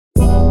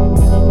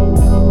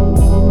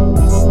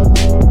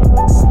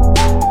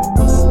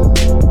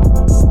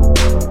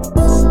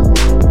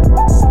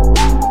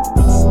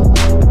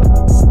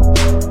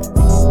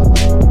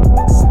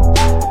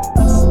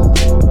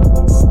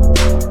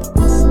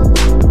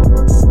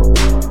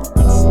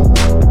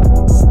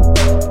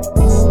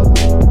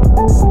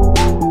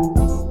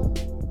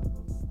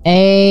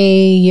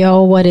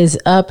What is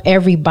up,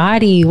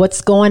 everybody?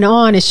 What's going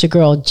on? It's your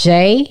girl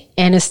Jay,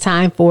 and it's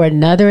time for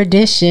another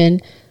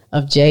edition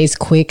of Jay's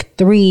Quick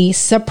 3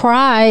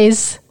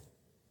 Surprise.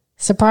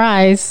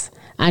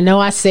 I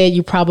know I said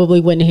you probably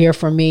wouldn't hear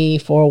from me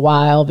for a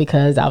while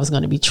because I was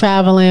going to be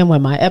traveling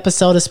when my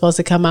episode is supposed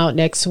to come out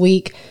next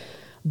week,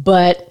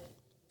 but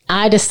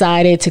I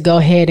decided to go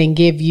ahead and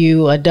give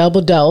you a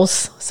double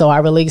dose. So I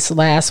released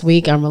last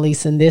week. I'm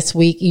releasing this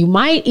week. You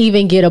might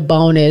even get a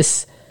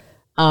bonus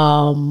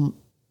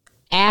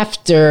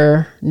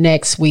after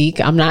next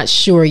week. I'm not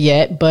sure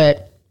yet,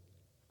 but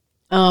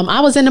I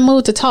was in the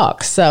mood to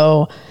talk.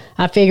 So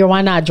I figure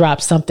why not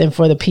drop something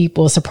for the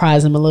people,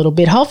 surprise them a little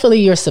bit. Hopefully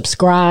you're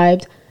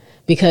subscribed,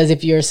 because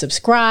if you're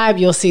subscribed,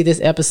 you'll see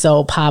this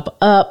episode pop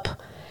up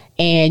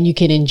and you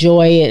can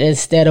enjoy it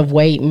instead of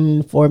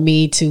waiting for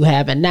me to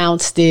have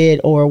announced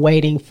it or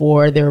waiting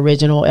for the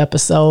original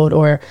episode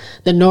or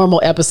the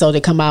normal episode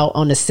to come out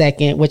on the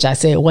 2nd, which I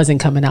said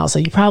wasn't coming out. So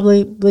you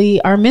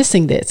probably are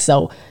missing this.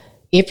 So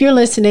if you're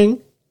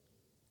listening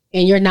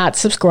and you're not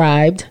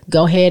subscribed,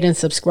 go ahead and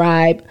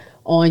subscribe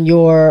on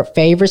your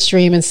favorite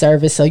streaming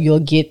service so you'll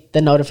get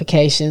the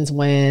notifications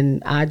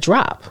when I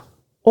drop.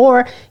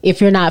 Or if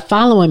you're not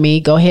following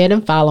me, go ahead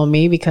and follow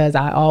me, because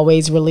I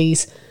always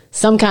release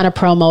some kind of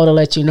promo to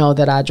let you know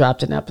that I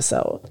dropped an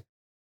episode.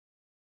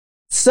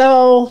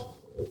 So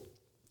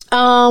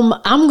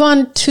I'm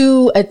going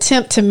to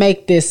attempt to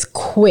make this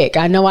quick.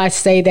 I know I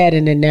say that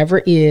and it never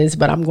is,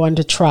 but I'm going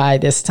to try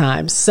this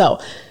time. So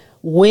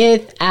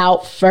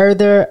without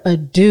further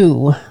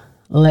ado,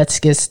 let's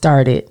get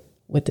started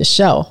with the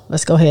show.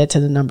 Let's go ahead to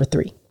the number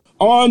 3.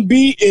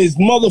 R&B is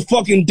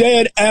motherfucking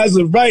dead as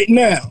of right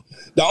now.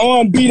 The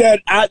R&B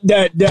that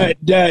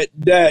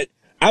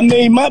I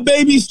made my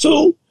babies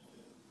to.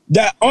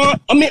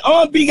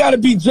 R&B got to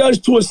be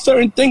judged to a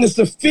certain thing. It's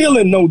a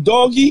feeling, no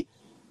doggy.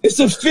 It's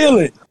a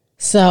feeling.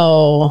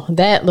 So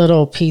that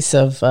little piece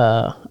of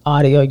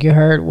audio you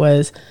heard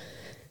was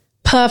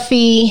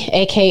Puffy,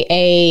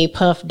 a.k.a.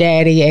 Puff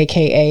Daddy,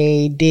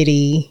 a.k.a.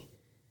 Diddy.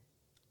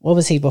 What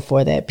was he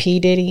before that? P.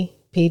 Diddy?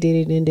 P.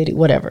 Diddy, then Diddy?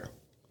 Whatever.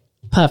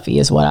 Puffy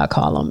is what I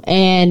call him.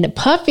 And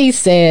Puffy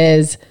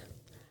says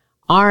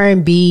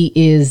R&B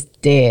is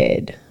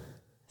dead.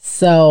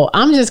 So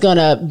I'm just going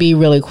to be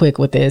really quick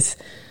with this.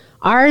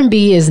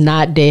 R&B is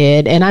not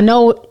dead. And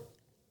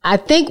I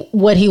think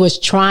what he was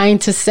trying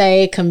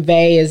to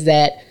convey is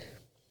that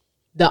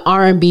the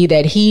R&B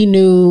that he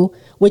knew,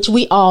 which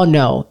we all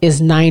know is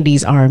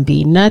 90s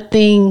R&B.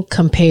 Nothing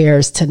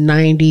compares to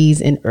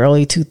 90s and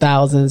early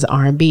 2000s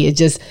R&B.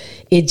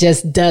 It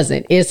just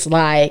doesn't. It's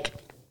like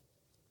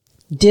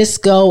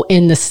disco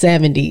in the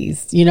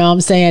 70s. You know what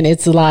I'm saying?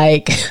 It's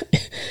like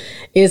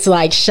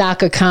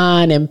Chaka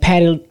Khan and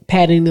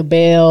Patti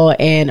LaBelle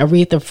and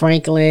Aretha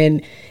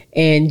Franklin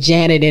and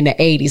Janet in the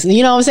 80s.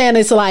 You know what I'm saying?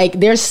 It's like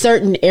there's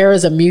certain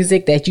eras of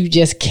music that you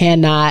just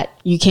can't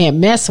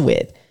mess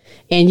with.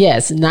 And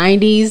yes,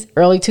 90s,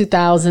 early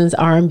 2000s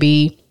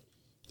R&B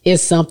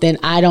is something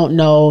I don't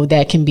know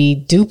that can be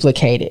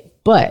duplicated.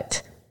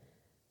 But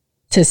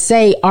to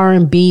say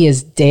R&B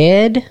is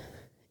dead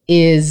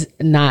is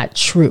not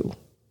true.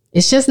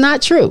 It's just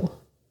not true.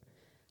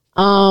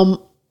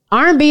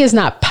 R&B is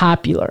not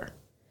popular.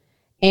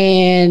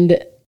 And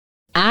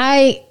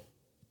back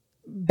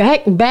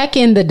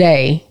in the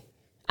day,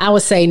 I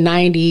would say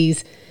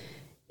 90s,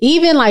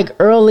 even like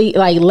late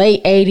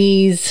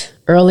 80s,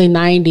 early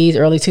 90s,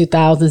 early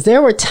 2000s,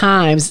 there were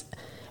times,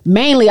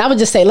 mainly,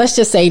 let's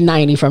just say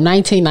 90, from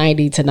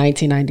 1990 to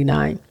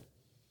 1999.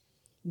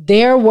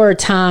 There were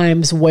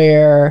times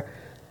where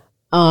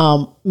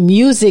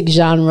music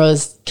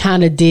genres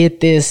kind of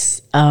did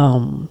this,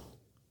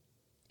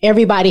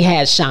 everybody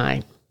had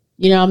shine.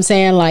 You know what I'm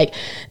saying? Like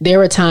there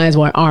were times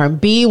when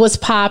R&B was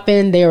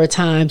popping. There were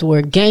times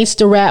where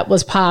gangster rap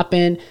was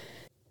popping.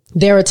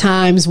 There were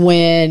times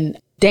when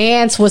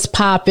dance was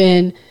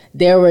popping.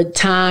 There were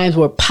times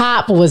where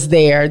pop was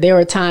there. There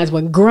were times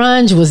when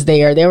grunge was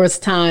there. There was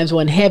times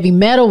when heavy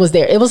metal was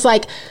there. It was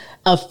like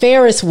a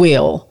Ferris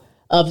wheel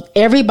of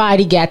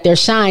everybody got their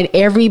shine.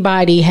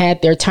 Everybody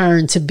had their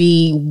turn to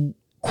be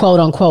quote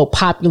unquote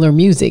popular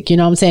music. You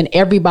know what I'm saying?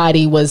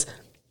 Everybody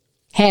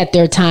had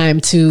their time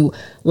to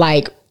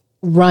like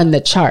run the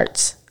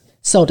charts,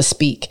 so to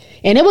speak.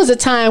 And it was a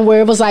time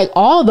where it was like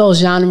all those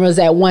genres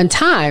at one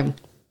time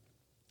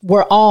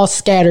were all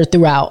scattered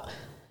throughout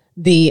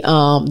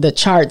the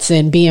charts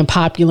and being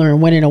popular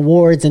and winning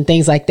awards and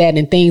things like that,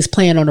 and things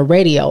playing on the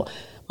radio.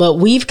 But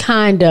we've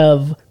kind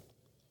of,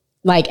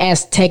 like,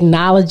 as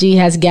technology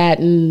has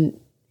gotten,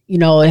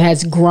 it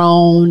has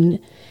grown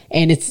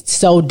and it's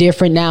so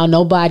different now.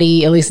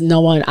 Nobody, at least no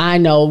one I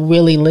know,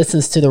 really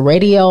listens to the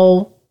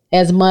radio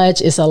as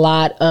much. It's a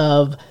lot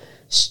of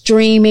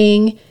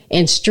streaming,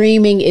 and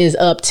streaming is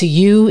up to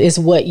you, is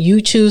what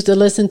you choose to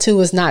listen to.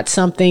 Is not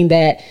something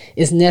that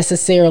is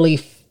necessarily,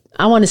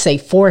 I want to say,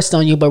 forced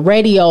on you, but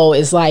radio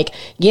is like,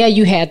 yeah,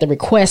 you had the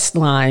request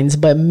lines,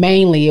 but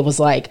mainly it was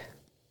like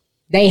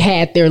they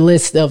had their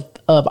list of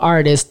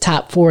artists,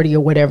 top 40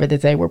 or whatever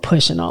that they were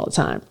pushing all the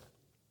time.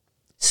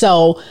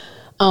 So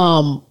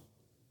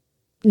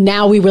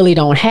now we really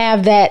don't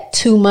have that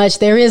too much.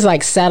 There is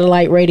like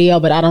satellite radio,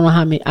 but I don't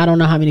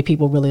know how many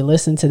people really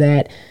listen to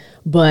that.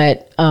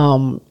 But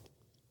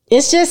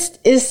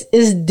it's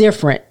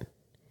different.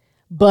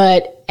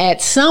 But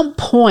at some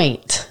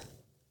point,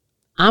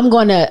 I'm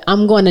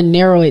gonna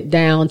narrow it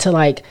down to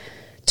like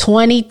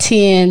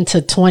 2010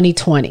 to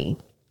 2020.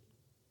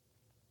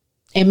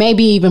 And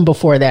maybe even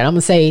before that. I'm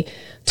gonna say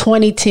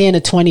 2010 to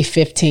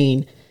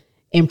 2015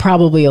 and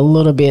probably a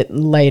little bit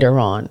later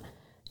on.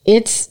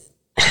 It's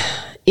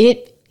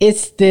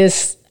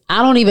this,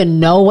 I don't even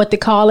know what to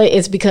call it.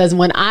 It's because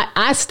when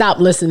I stopped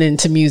listening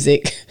to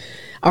music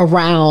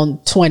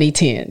around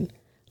 2010,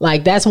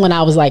 like that's when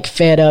I was like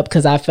fed up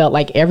because I felt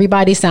like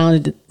everybody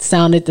sounded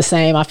the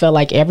same. I felt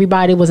like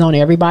everybody was on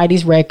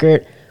everybody's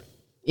record.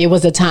 It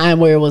was a time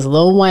where it was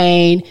Lil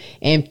Wayne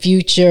and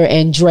Future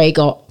and Drake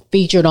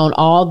featured on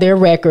all their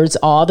records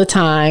all the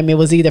time. It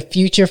was either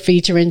Future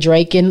featuring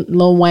Drake and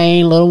Lil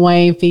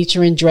Wayne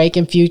featuring Drake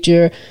and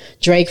Future,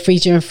 Drake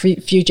featuring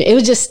Future. It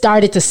was just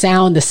started to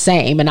sound the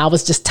same, and I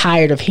was just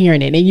tired of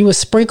hearing it. And you would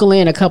sprinkle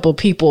in a couple of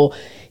people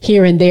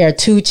here and there,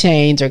 2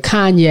 Chainz or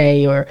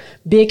Kanye or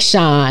Big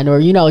Sean or,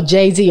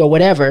 Jay-Z or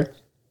whatever.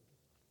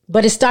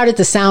 But it started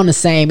to sound the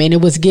same, and it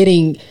was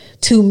getting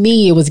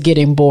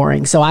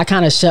boring. So I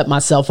kind of shut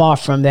myself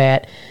off from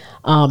that.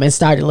 And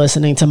started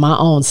listening to my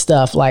own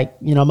stuff,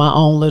 like, my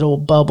own little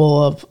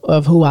bubble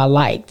of who I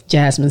liked.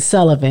 Jasmine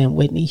Sullivan,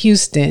 Whitney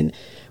Houston,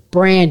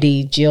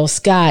 Brandy, Jill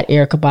Scott,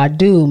 Erykah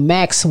Badu,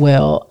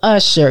 Maxwell,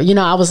 Usher.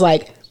 I was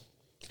like,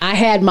 I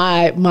had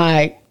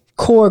my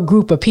core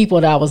group of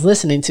people that I was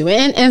listening to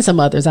and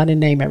some others. I didn't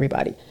name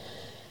everybody.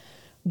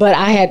 But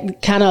I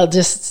had kind of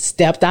just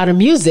stepped out of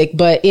music.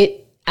 But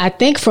I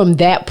think from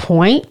that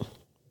point,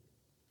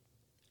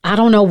 I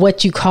don't know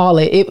what you call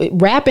it,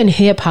 rap and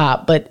hip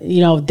hop, but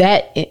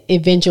that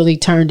eventually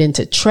turned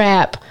into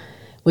trap,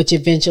 which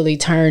eventually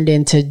turned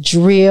into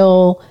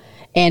drill.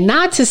 And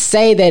not to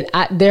say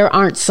that there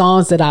aren't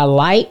songs that I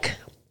like,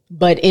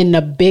 but in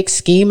the big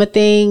scheme of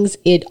things,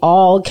 it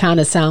all kind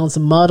of sounds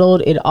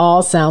muddled. It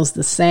all sounds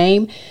the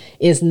same.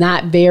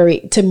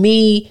 To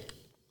me,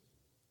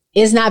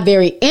 it's not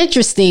very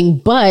interesting,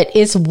 but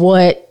it's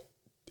what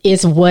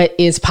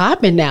is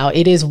popping now.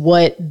 It is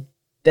what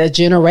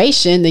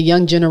the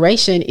young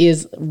generation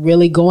is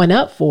really going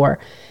up for.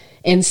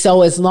 And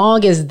so as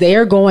long as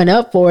they're going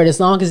up for it, as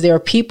long as there are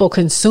people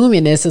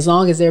consuming this, as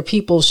long as there are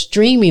people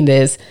streaming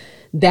this,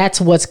 that's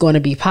what's going to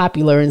be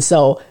popular. And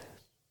so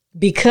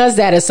because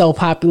that is so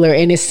popular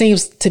and it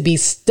seems to be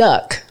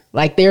stuck,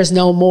 like there's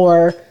no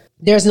more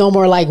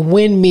like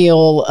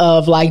windmill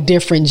of like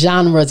different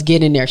genres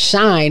getting their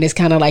shine. It's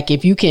kind of like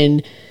if you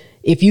can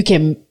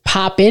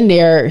pop in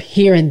there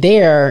here and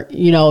there,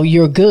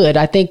 you're good.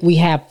 I think we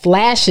have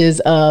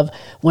flashes of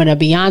when a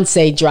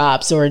Beyonce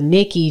drops or a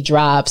Nicki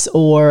drops,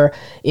 or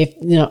if,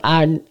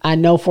 I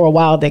know for a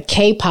while that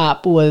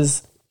K-pop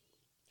was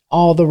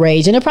all the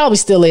rage, and it probably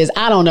still is.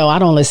 I don't know. I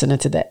don't listen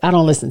to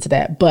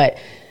that. But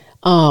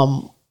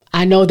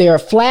I know there are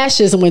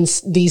flashes when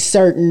these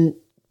certain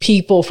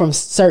people from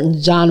certain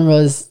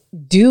genres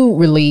do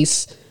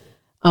release,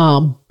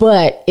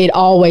 but it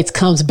always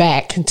comes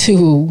back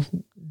to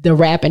the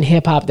rap and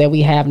hip hop that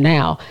we have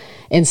now.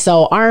 And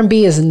so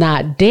R&B is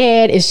not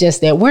dead. It's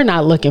just that we're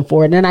not looking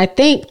for it. And I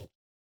think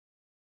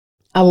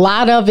a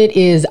lot of it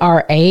is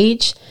our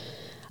age.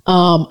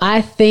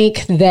 I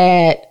think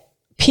that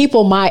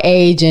people my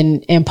age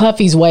and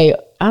Puffy's I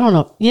don't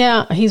know.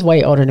 Yeah, he's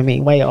way older than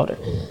me, way older.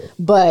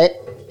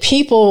 But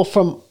people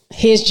from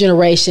his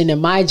generation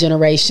and my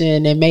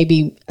generation and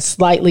maybe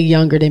slightly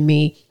younger than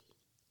me,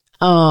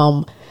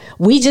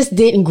 we just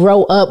didn't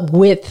grow up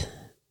with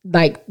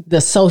like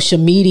the social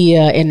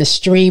media and the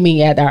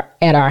streaming at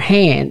our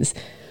hands.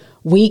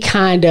 We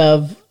kind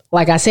of,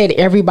 like I said,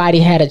 everybody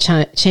had a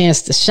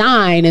chance to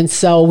shine. And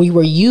so we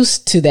were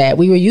used to that.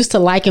 We were used to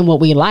liking what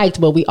we liked,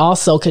 but we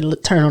also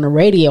could turn on the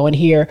radio and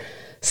hear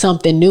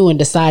something new and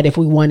decide if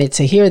we wanted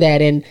to hear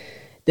that. And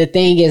the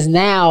thing is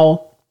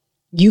now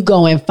you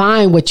go and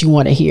find what you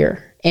want to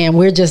hear. And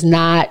we're just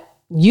not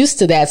used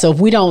to that. So if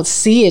we don't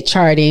see it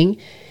charting,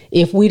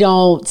 if we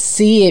don't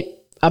see it,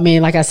 I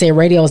mean, like I said,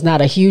 radio is not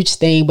a huge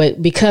thing,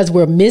 but because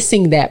we're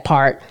missing that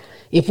part,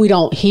 if we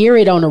don't hear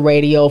it on the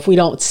radio, if we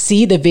don't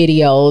see the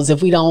videos,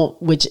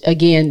 which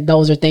again,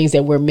 those are things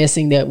that we're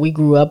missing that we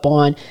grew up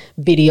on,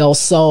 Video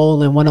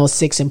Soul and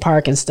 106 and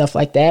Park and stuff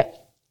like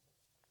that.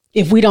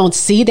 If we don't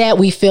see that,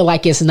 we feel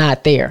like it's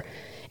not there.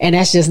 And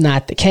that's just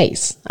not the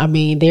case. I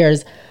mean,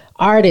 there's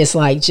artists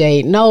like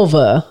Jade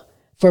Nova,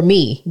 for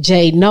me,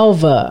 Jade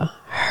Nova,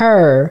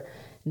 her,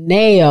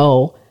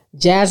 Nao,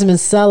 Jasmine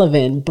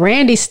Sullivan,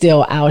 Brandy's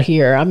still out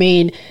here. I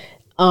mean,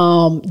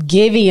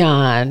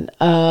 Giveon,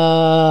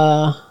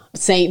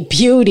 Saint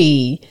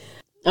Beauty.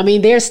 I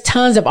mean, there's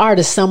tons of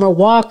artists. Summer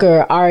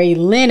Walker, Ari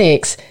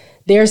Lennox.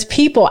 There's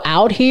people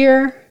out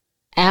here.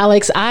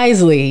 Alex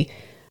Isley,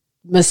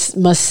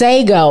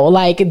 Masego.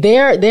 Like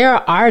there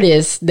are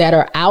artists that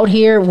are out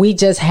here. We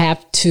just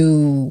have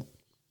to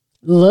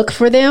look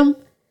for them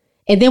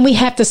And then we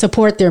have to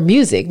support their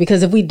music,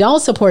 because if we don't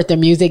support their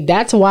music,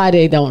 that's why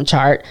they don't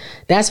chart.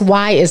 That's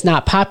why it's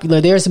not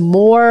popular. There's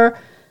more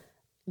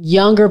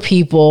younger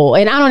people,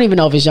 and I don't even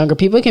know if it's younger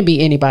people, it can be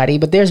anybody,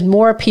 but there's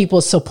more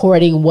people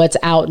supporting what's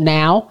out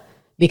now,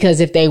 because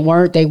if they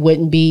weren't, they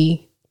wouldn't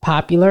be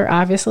popular,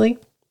 obviously,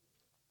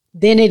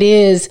 than it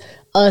is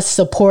us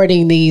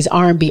supporting these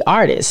R&B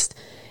artists.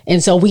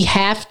 And so we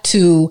have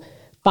to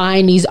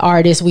find these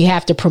artists. We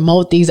have to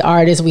promote these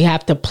artists. We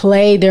have to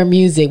play their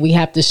music. We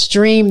have to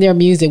stream their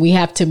music. We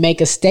have to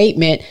make a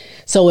statement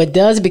so it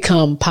does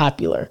become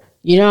popular.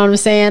 You know what I'm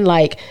saying?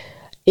 Like,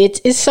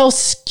 it's so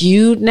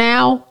skewed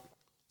now,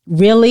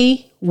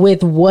 really,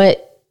 with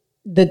what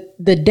the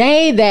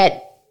day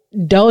that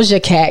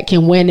Doja Cat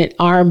can win an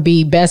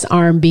R&B, Best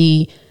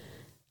R&B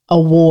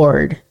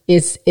award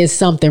is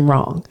something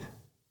wrong.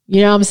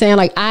 You know what I'm saying?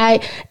 Like,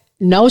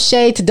 no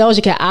shade to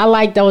Doja Cat. I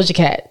like Doja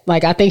Cat.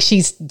 Like, I think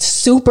she's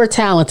super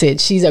talented.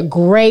 She's a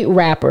great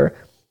rapper.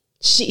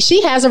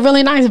 She has a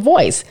really nice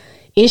voice.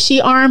 Is she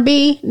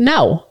R&B?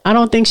 No, I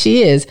don't think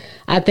she is.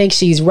 I think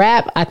she's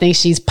rap. I think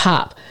she's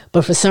pop.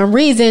 But for some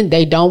reason,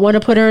 they don't want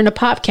to put her in the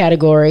pop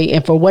category.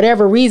 And for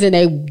whatever reason,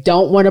 they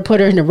don't want to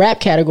put her in the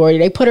rap category.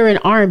 They put her in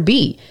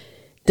R&B.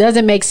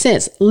 Doesn't make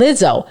sense.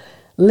 Lizzo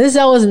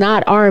is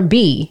not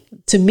R&B.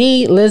 To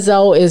me,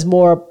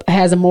 Lizzo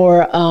has a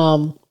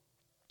more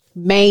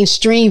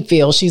mainstream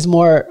feel. She's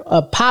more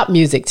pop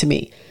music to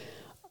me.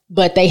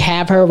 But they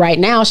have her right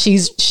now.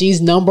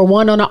 She's number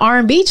one on the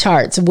R&B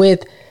charts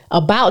with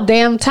About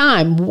Damn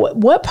Time.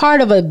 What part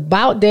of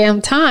About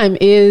Damn Time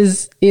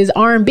is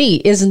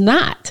R&B? Is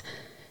not.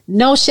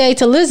 No shade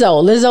to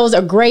Lizzo. Lizzo's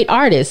a great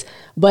artist.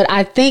 But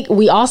I think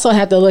we also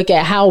have to look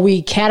at how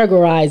we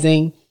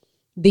categorizing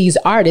these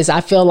artists.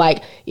 I feel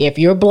like if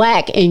you're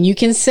black and you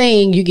can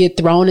sing, you get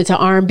thrown into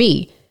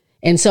R&B.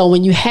 And so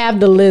when you have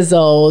the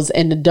Lizzos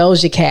and the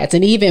Doja Cats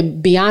and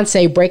even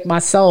Beyonce Break My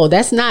Soul,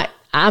 that's not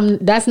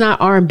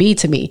R&B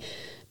to me.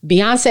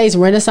 Beyonce's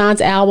Renaissance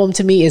album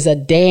to me is a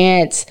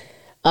dance,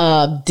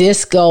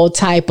 disco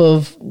type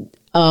of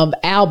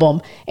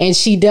album. And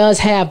she does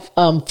have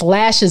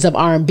flashes of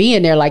R&B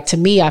in there. Like, to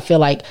me, I feel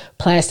like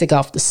Plastic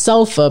Off the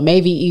Sofa,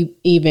 maybe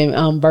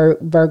even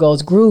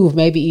Virgo's Groove,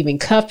 maybe even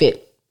Cuff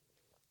It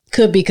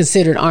could be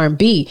considered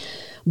R&B.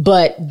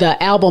 But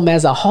the album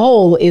as a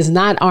whole is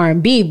not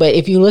R&B. But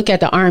if you look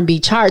at the R&B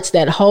charts,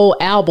 that whole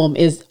album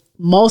is,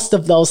 most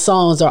of those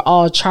songs are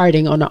all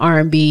charting on the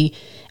R&B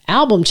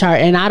album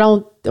chart. And I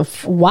don't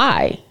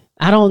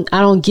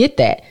get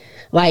that.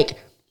 Like,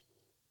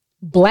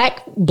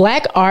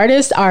 black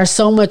artists are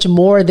so much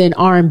more than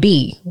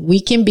R&B. We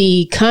can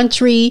be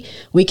country,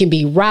 we can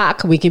be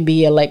rock, we can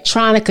be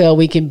electronica,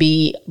 we can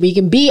be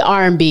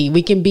R&B,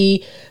 we can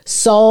be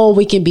soul,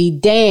 we can be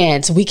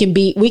dance, we can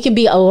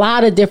be a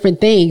lot of different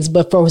things.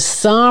 But for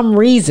some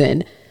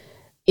reason,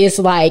 it's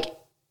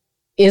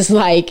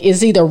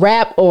either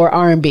rap or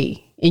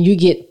R&B, and you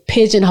get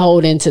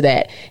pigeonholed into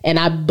that. And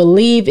I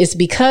believe it's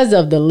because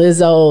of the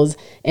Lizzos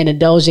and the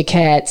Doja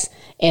Cats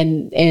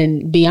and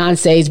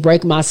Beyonce's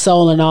Break My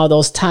Soul and all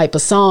those type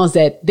of songs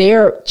that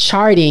they're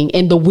charting.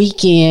 And The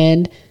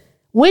Weeknd,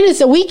 when is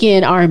The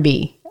Weeknd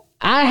R&B?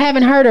 I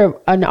haven't heard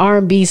an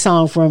R&B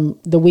song from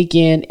The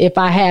Weeknd. If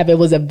I have, it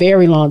was a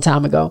very long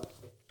time ago.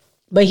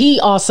 But he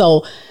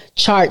also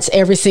charts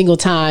every single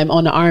time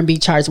on the R&B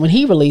charts when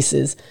he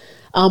releases.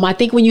 I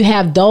think when you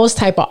have those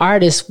type of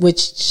artists,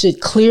 which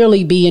should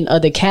clearly be in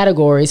other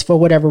categories for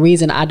whatever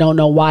reason, I don't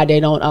know why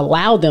they don't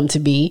allow them to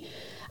be.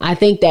 I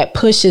think that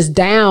pushes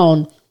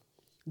down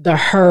the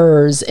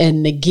Hers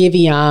and the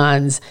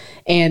Giveons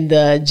and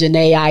the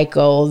Janae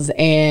Eichels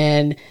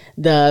and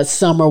the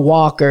Summer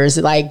Walkers,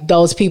 like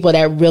those people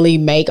that really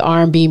make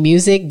R&B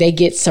music. They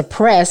get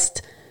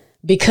suppressed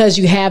because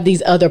you have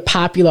these other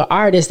popular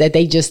artists that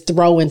they just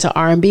throw into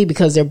R&B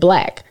because they're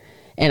black.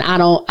 And I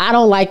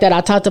don't like that.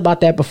 I talked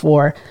about that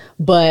before,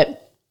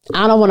 but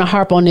I don't want to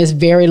harp on this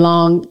very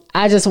long.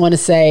 I just want to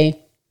say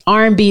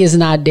R&B is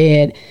not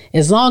dead.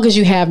 As long as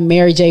you have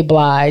Mary J.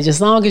 Blige, as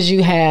long as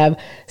you have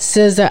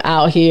SZA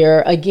out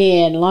here,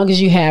 again, as long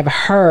as you have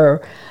her,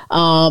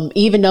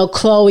 even though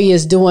Chloe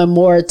is doing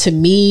more, to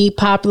me,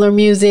 popular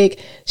music,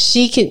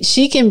 she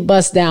can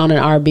bust down an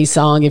R&B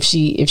song if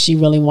she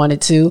really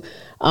wanted to.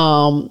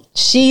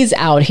 She's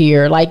out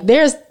here. Like,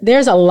 there's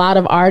a lot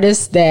of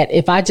artists that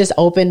if I just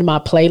opened my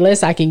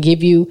playlist, I can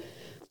give you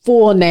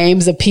full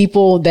names of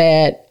people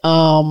that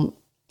are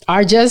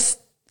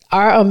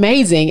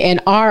amazing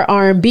and are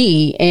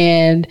R&B.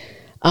 And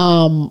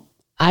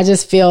I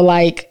just feel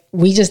like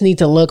we just need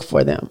to look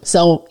for them.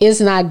 So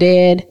it's not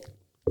dead.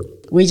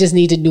 We just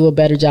need to do a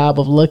better job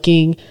of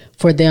looking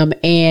for them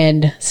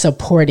and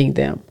supporting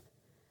them.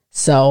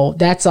 So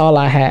that's all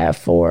I have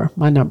for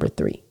my number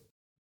 3.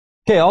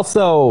 Okay,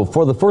 also,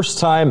 for the first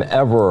time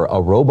ever, a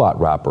robot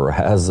rapper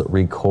has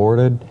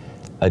recorded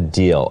a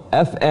deal.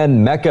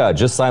 FN Meka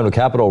just signed with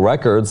Capitol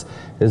Records.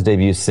 His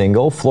debut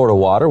single, Florida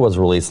Water, was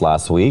released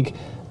last week.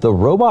 The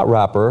robot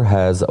rapper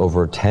has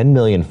over 10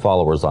 million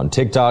followers on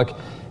TikTok,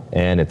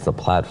 and it's the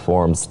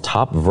platform's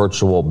top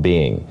virtual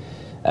being.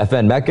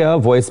 FN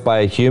Meka, voiced by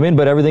a human,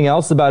 but everything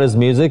else about his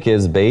music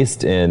is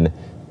based in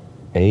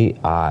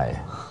AI.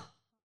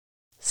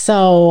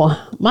 So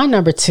my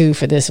number 2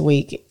 for this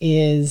week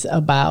is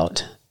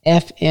about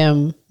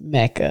FM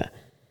Meka,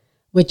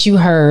 which you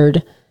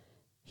heard.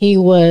 He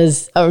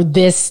was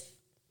this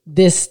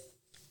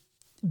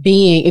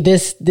being,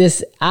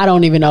 this I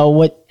don't even know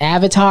what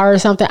avatar or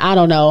something, I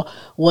don't know,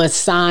 was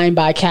signed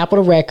by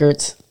Capitol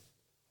Records.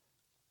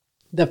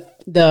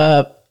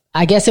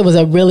 I guess it was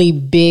a really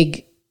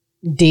big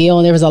deal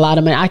and there was a lot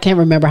of money. I can't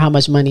remember how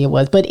much money it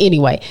was, but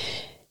anyway,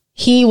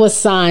 he was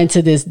signed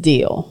to this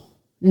deal.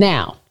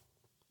 Now,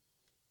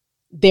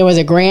 there was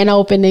a grand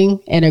opening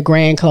and a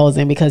grand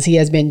closing because he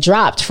has been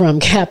dropped from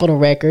Capitol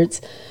Records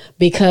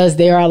because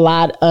there are a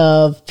lot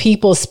of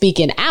people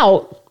speaking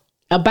out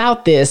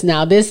about this.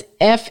 Now, this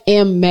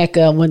FM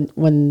Meka,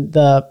 when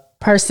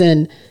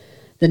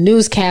the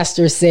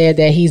newscaster said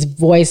that he's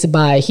voiced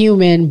by a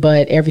human,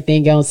 but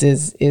everything else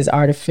is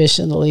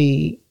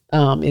artificially,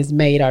 is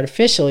made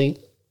artificially.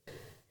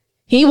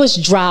 He was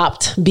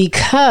dropped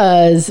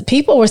because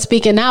people were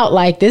speaking out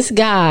like this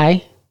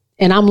guy,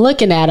 and I'm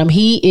looking at him,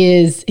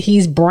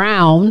 he's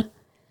brown.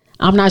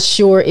 I'm not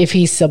sure if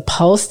he's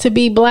supposed to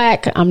be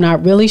black. I'm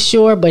not really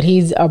sure, but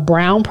he's a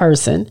brown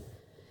person.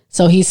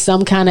 So he's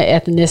some kind of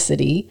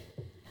ethnicity.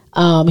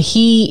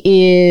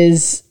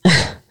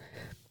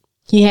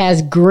 He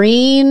has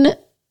green,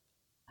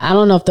 I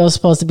don't know if those are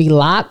supposed to be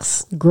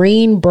locks,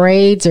 green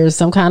braids or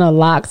some kind of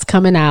locks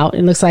coming out.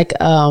 It looks like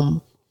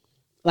a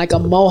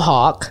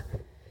mohawk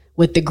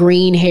with the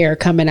green hair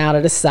coming out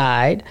of the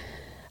side.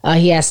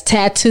 He has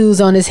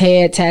tattoos on his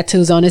head,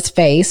 tattoos on his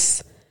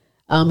face.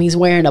 He's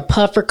wearing a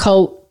puffer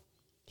coat.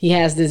 He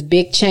has this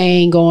big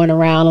chain going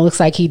around. It looks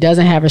like he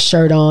doesn't have a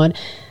shirt on.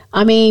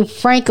 I mean,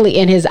 frankly,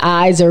 and his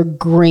eyes are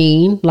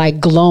green,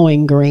 like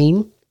glowing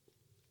green.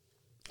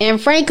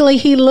 And frankly,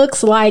 he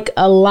looks like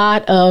a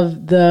lot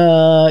of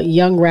the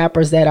young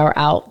rappers that are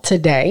out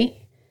today.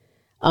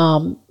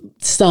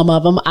 Some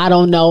of them, I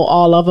don't know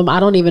all of them. I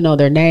don't even know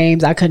their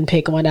names. I couldn't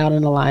pick one out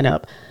in the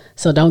lineup.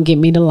 So don't get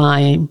me to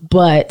lying.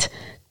 But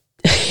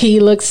he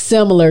looks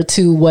similar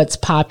to what's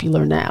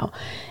popular now.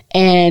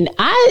 And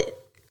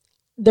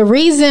the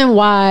reason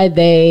why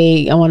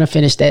I want to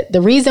finish that.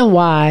 The reason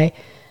why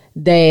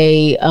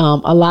a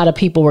lot of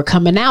people were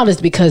coming out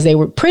is because they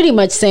were pretty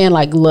much saying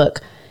like,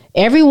 look,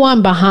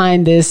 everyone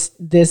behind this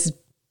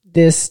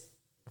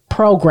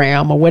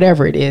program or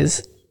whatever it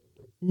is,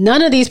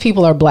 none of these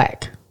people are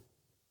black.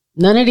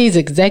 None of these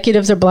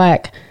executives are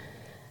black.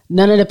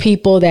 None of the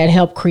people that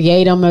helped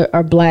create them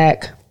are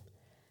black.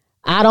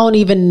 I don't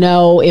even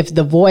know if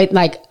the voice,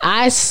 like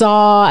I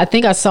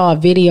think I saw a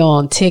video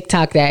on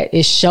TikTok that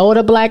it showed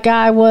a black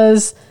guy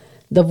was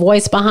the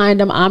voice behind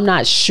him. I'm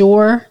not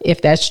sure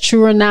if that's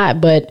true or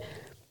not, but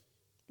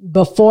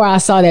before I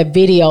saw that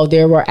video,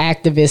 there were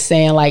activists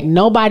saying like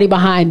nobody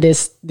behind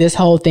this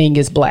whole thing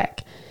is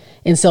black.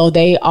 And so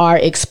they are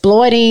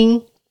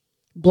exploiting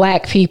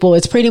black people.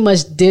 It's pretty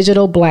much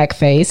digital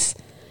blackface.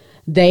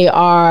 They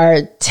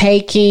are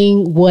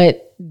taking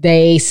what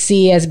they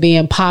see as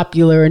being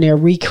popular and they're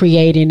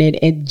recreating it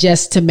and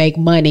just to make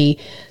money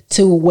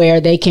to where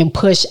they can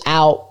push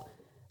out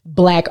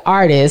black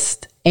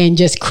artists and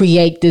just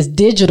create this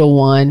digital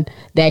one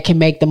that can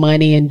make the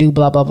money and do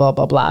blah, blah, blah,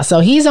 blah, blah. So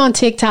he's on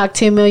TikTok,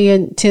 10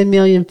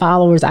 million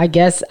followers. I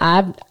guess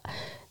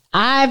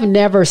I've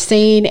never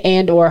seen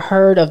and or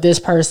heard of this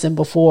person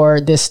before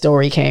this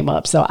story came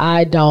up. So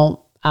I don't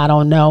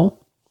know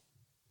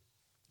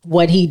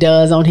what he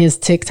does on his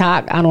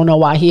TikTok. I don't know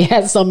why he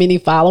has so many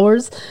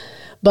followers,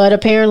 but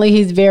apparently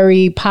he's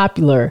very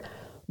popular.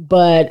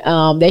 But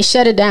they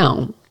shut it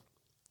down.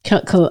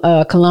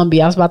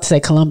 Columbia, I was about to say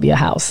Columbia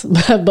House,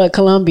 but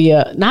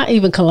Columbia, not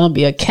even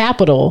Columbia,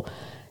 Capitol.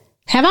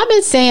 Have I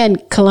been saying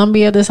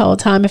Columbia this whole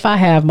time? If I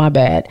have, my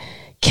bad.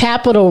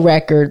 Capitol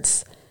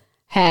Records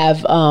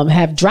have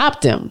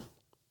dropped him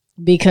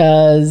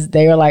because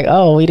they were like,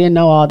 oh, we didn't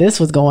know all this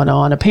was going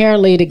on.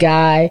 Apparently the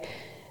guy,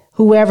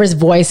 whoever's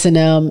voicing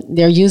them,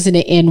 they're using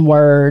the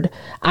N-word.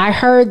 I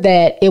heard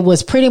that it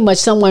was pretty much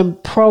someone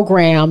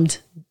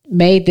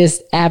made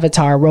this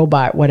avatar,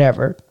 robot,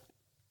 whatever.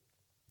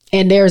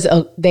 And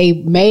they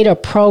made a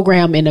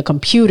program in a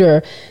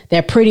computer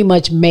that pretty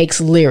much makes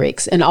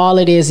lyrics. And all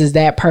it is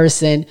that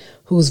person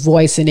who's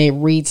voicing it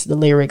reads the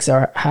lyrics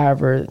or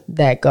however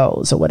that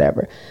goes or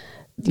whatever.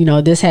 You know,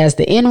 this has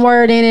the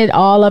N-word in it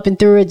all up and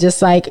through it,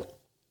 just like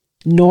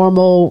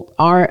normal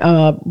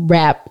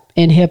rap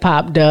and hip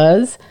hop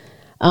does.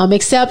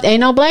 Except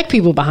ain't no black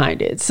people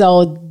behind it.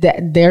 So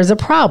there's a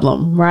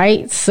problem,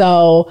 right?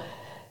 So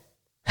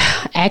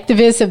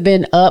activists have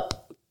been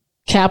up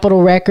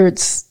Capitol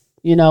Records,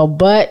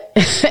 but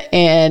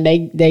and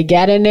they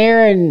got in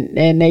there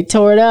and they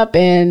tore it up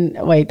and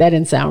wait, that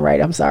didn't sound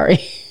right. I'm sorry.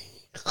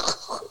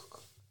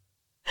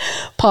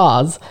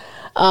 Pause.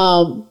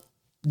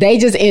 They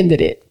just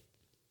ended it.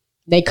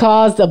 They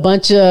caused a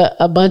bunch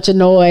of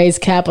noise.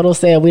 Capitol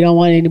said we don't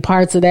want any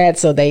parts of that,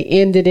 so they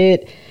ended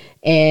it.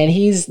 and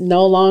he's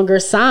no longer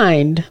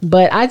signed.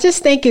 But I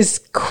just think it's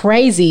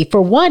crazy.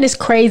 For one, it's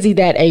crazy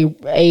that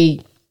a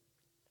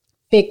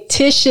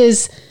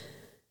fictitious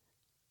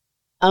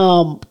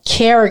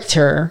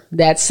character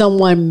that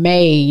someone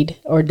made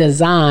or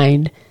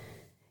designed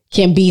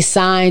can be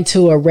signed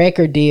to a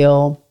record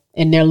deal,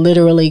 and they're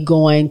literally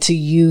going to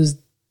use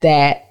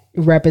that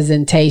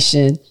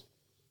representation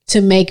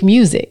to make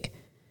music.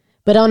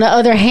 But on the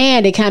other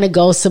hand, it kind of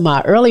goes to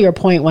my earlier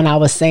point when I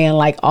was saying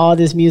like all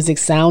this music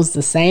sounds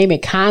the same.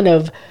 It kind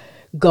of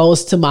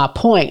goes to my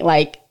point.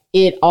 Like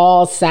it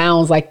all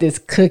sounds like this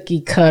cookie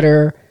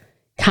cutter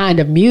kind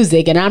of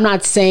music. And I'm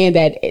not saying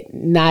that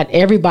not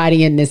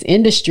everybody in this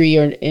industry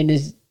or in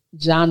this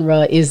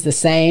genre is the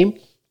same.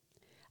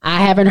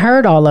 I haven't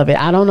heard all of it.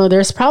 I don't know.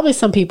 There's probably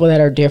some people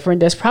that are different.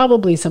 There's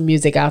probably some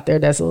music out there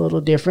that's a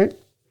little different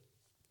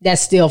that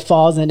still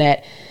falls in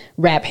that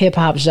rap hip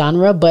hop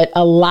genre, but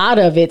a lot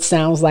of it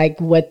sounds like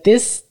what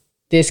this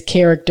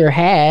character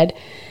had.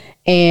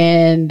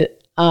 And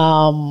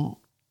I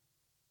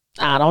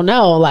don't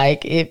know,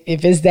 like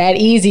if it's that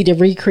easy to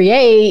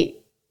recreate,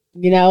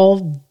 you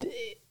know,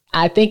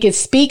 I think it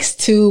speaks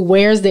to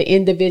where's the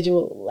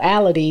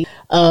individuality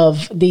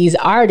of these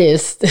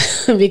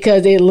artists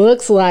because it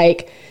looks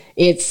like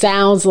it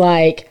sounds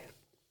like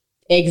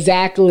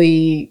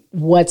exactly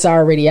what's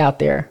already out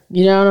there.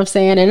 You know what I'm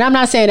saying? And I'm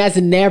not saying that's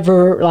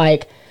never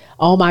like,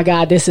 oh my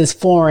God, this is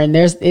foreign.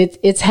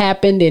 It's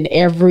happened in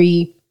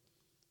every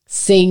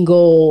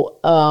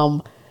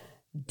single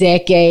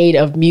decade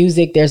of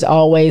music. There's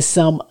always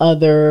some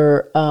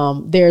other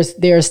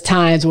there's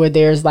times where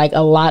there's like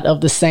a lot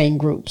of the same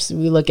groups.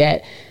 We look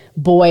at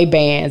boy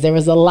bands. There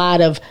was a lot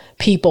of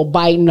people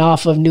biting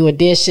off of New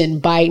Edition,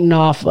 biting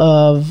off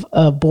of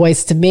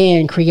Boys to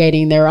Men,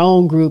 creating their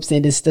own groups,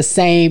 and it's the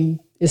same.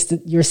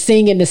 You're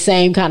singing the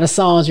same kind of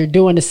songs, you're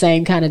doing the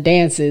same kind of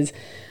dances.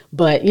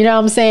 But you know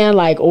what I'm saying?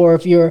 Like, or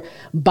if you're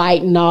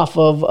biting off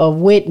of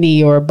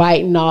Whitney or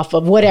biting off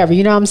of whatever,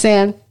 you know what I'm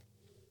saying?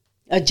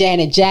 A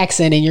Janet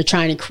Jackson, and you're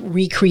trying to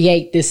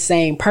recreate this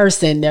same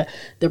person, the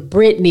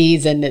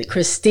Britneys and the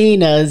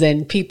Christinas,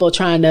 and people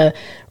trying to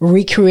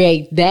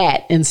recreate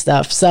that and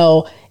stuff.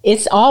 So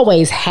it's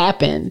always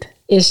happened.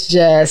 It's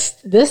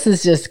just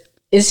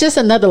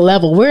another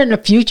level. We're in the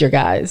future,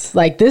 guys.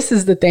 Like this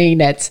is the thing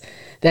that's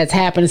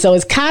happening. So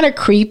it's kind of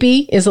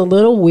creepy. It's a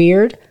little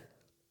weird,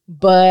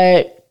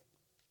 but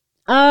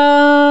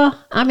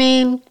I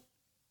mean,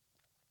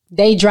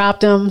 they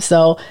dropped them.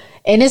 So,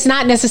 and it's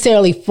not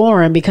necessarily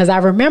foreign because I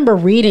remember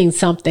reading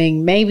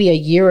something maybe a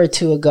year or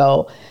two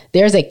ago.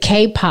 There's a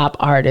K-pop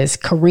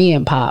artist,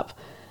 Korean pop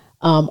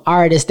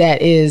artist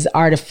that is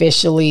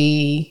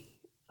artificially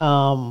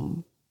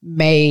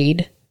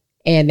made,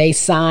 and they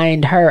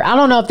signed her. I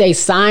don't know if they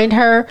signed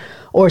her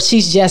or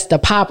she's just a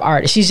pop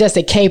artist. She's just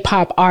a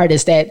K-pop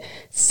artist that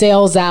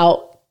sells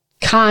out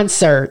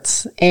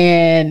concerts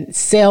and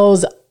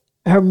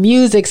her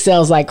music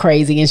sells like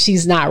crazy, and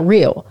she's not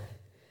real.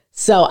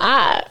 So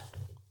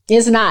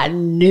it's not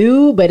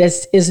new, but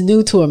it's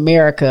new to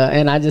America.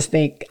 And I just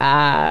think,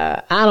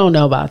 I don't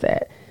know about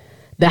that.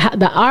 The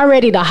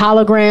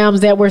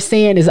holograms that we're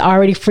seeing is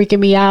already freaking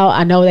me out.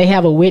 I know they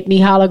have a Whitney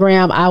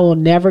hologram. I will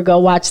never go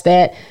watch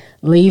that.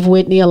 Leave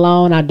Whitney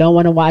alone. I don't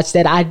want to watch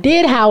that. I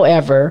did,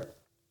 however,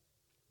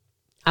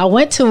 I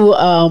went to,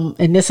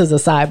 and this is a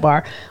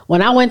sidebar.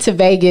 When I went to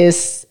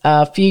Vegas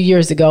a few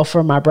years ago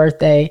for my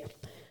birthday,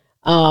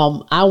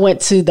 I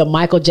went to the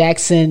Michael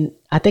Jackson,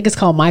 I think it's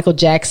called Michael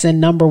Jackson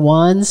Number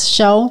One's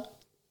show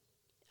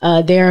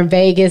there in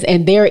Vegas.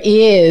 And there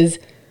is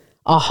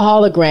a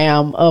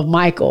hologram of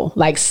Michael,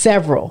 like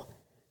several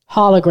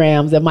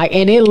holograms of Mike,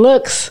 and it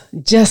looks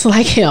just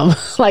like him.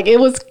 Like it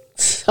was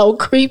so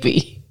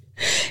creepy.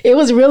 It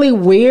was really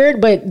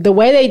weird, but the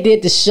way they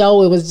did the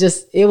show,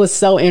 it was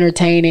so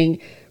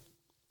entertaining.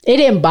 It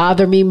didn't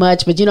bother me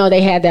much, but you know,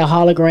 they had that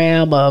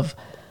hologram of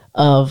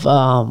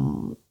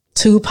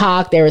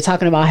Tupac. They were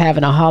talking about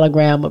having a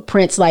hologram of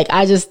Prince. Like,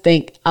 I just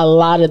think a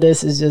lot of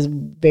this is just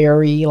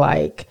very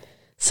like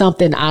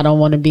something I don't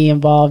want to be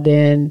involved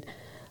in.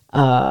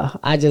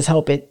 I just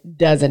hope it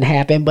doesn't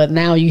happen. But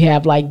now you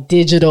have like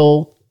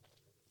digital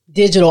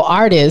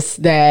artists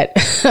that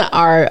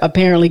are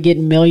apparently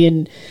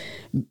getting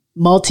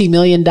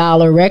multi-million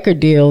dollar record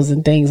deals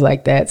and things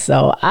like that.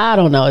 So I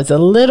don't know. It's a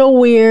little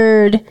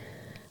weird,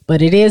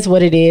 but it is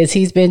what it is.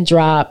 He's been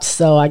dropped.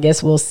 So I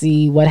guess we'll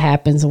see what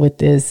happens with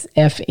this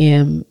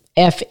FN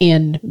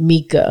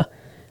Meka.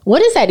 What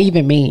does that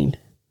even mean?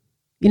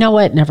 You know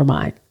what? Never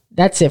mind.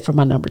 That's it for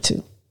my number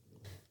 2.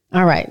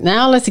 All right.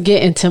 Now let's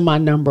get into my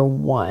number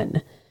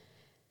 1.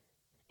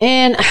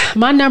 And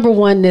my number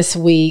 1 this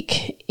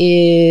week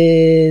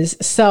is,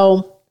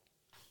 so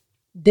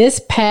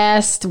this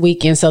past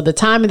weekend, so the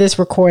time of this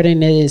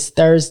recording is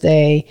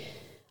Thursday,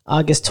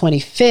 August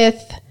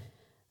 25th.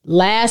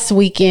 Last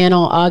weekend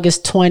on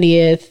August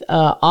 20th,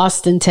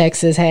 Austin,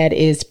 Texas had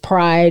its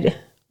Pride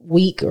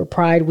Week or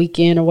Pride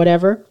Weekend or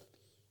whatever.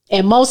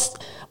 And most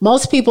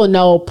people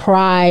know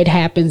Pride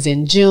happens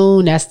in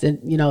June. That's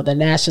the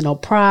National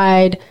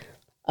Pride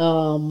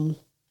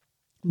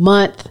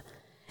month.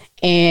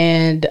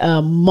 And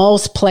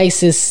most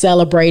places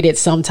celebrate it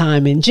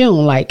sometime in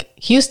June. Like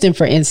Houston,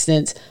 for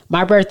instance,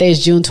 my birthday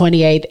is June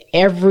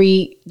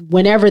 28th.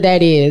 Whenever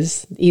that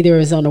is, either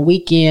it's on a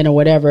weekend or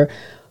whatever,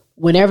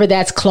 whenever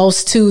that's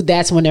close to,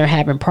 that's when they're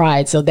having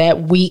Pride. So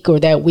that week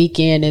or that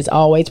weekend is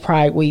always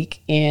Pride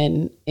Week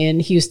in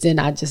Houston.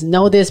 I just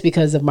know this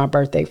because of my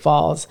birthday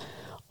falls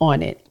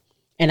on it.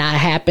 And I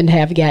happen to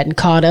have gotten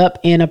caught up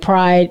in a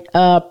Pride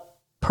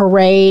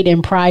parade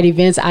and Pride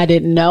events. I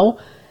didn't know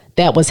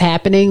that was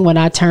happening when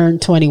I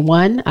turned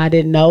 21. I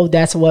didn't know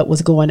that's what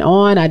was going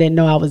on. I didn't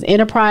know I was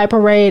in a Pride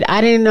parade.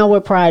 I didn't know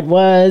what Pride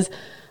was.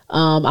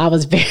 I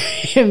was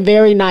very,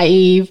 very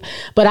naive,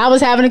 but I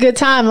was having a good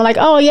time. I'm like,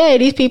 oh yeah,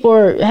 these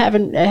people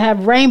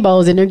have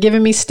rainbows and they're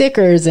giving me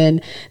stickers,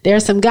 and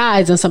there's some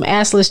guys and some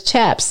assless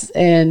chaps,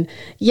 and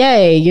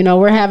yay,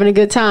 we're having a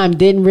good time. I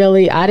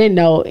didn't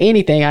know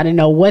anything. I didn't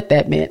know what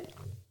that meant,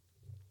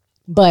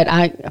 but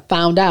I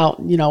found out,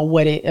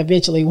 what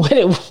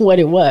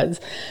it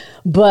was.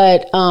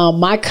 But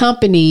my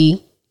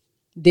company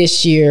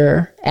this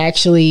year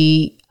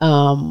actually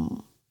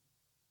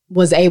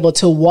was able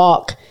to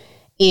walk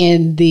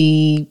in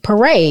the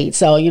parade.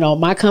 So,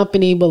 my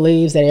company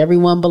believes that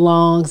everyone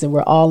belongs and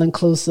we're all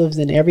inclusives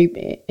and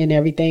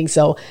everything.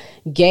 So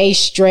gay,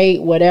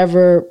 straight,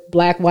 whatever,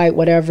 black, white,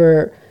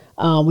 whatever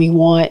we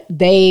want,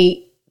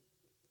 they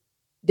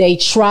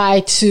try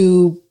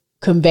to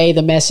convey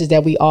the message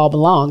that we all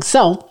belong.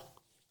 So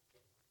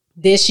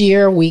this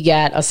year we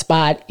got a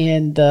spot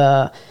in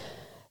the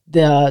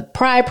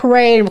Pride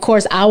Parade. And of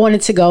course, I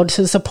wanted to go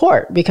to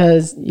support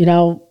because,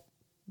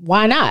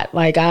 why not?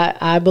 Like,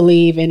 I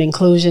believe in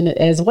inclusion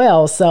as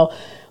well. So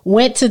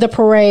went to the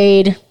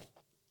parade,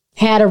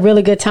 had a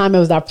really good time. It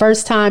was our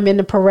first time in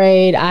the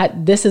parade.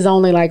 This is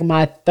only like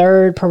my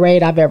third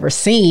parade I've ever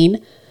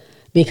seen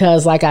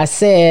because, like I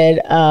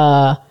said,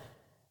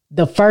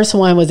 the first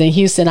one was in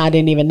Houston. I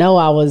didn't even know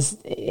I was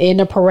in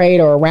the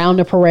parade or around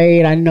the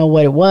parade. I didn't know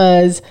what it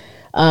was.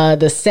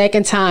 The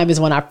second time is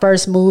when I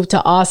first moved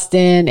to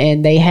Austin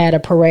and they had a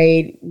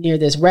parade near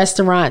this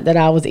restaurant that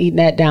I was eating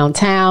at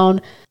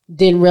downtown.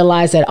 Didn't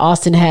realize that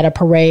Austin had a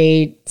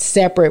parade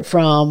separate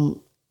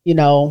from,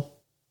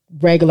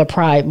 regular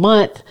Pride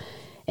Month.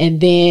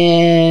 And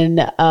then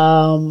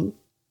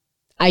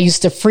I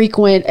used to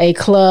frequent a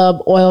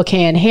club, Oil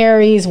Can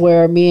Harry's,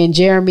 where me and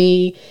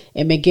Jeremy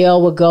and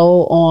Miguel would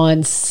go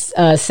on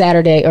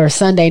Saturday or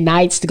Sunday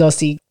nights to go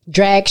see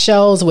drag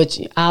shows, which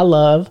I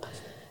love.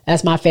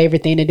 That's my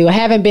favorite thing to do. I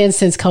haven't been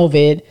since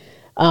COVID.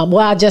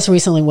 I just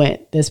recently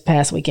went this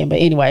past weekend, but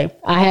anyway,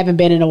 I haven't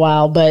been in a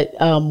while, but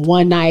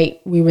one night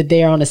we were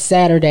there on a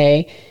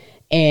Saturday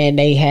and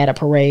they had a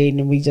parade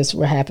and we just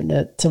were happy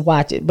to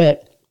watch it,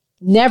 but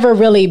never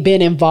really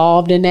been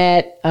involved in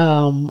that.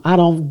 I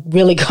don't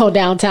really go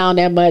downtown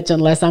that much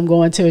unless I'm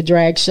going to a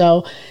drag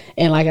show.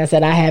 And like I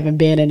said, I haven't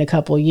been in a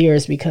couple of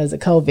years because of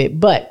COVID,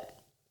 but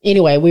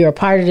anyway, we were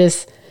part of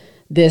this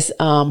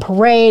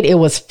parade. It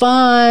was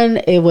fun.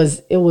 It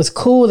was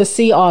cool to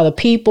see all the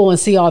people and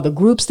see all the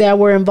groups that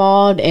were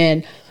involved.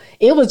 And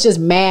it was just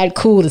mad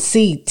cool to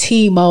see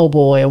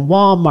T-Mobile and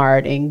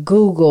Walmart and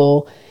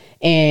Google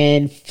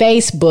and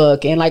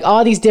Facebook and like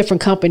all these different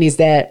companies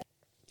that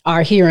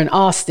are here in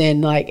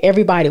Austin. Like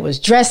everybody was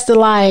dressed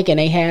alike and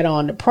they had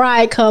on the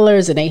pride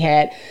colors and they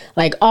had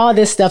like all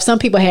this stuff. Some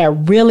people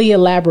had really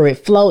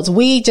elaborate floats.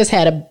 We just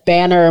had a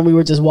banner and we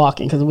were just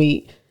walking because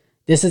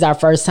this is our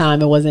first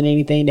time. It wasn't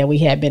anything that we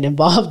had been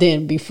involved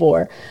in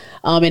before.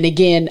 And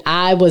again,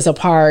 I was a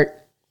part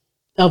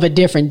of a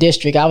different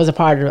district. I was a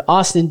part of the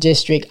Austin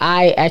district.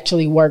 I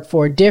actually worked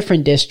for a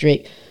different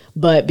district,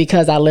 but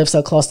because I live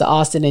so close to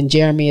Austin and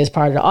Jeremy is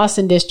part of the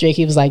Austin district,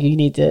 he was like,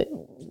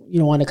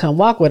 you want to come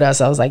walk with us?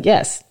 I was like,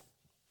 yes.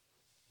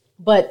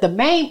 But the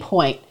main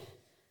point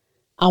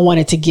I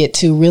wanted to get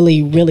to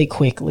really, really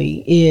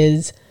quickly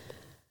is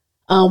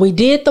we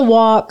did the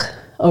walk.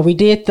 We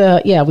did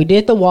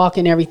the walk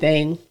and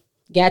everything,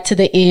 got to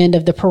the end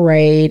of the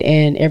parade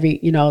and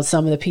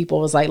some of the people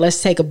was like,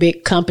 let's take a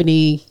big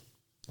company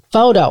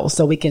photo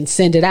so we can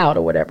send it out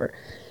or whatever.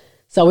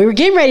 So we were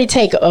getting ready to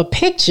take a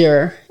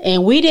picture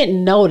and we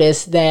didn't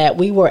notice that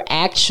we were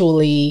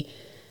actually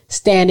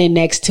standing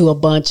next to a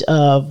bunch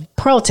of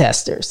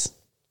protesters.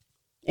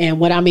 And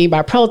what I mean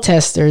by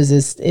protesters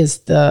is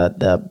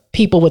the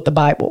people with the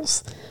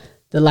Bibles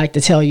that like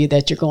to tell you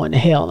that you're going to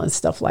hell and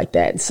stuff like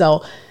that. And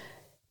so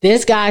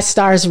this guy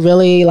starts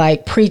really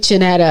like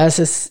preaching at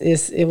us.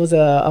 It was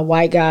a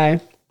white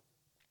guy.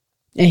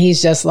 And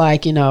he's just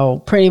like,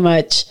 pretty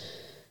much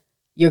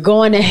you're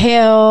going to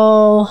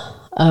hell.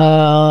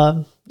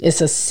 It's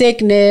a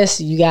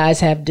sickness. You guys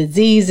have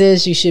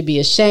diseases. You should be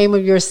ashamed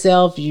of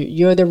yourself.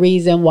 You're the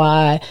reason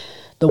why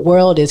the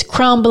world is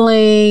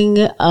crumbling.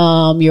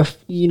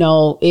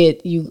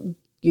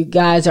 You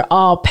guys are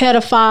all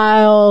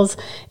pedophiles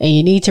and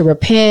you need to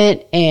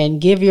repent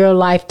and give your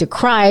life to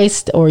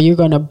Christ or you're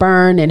going to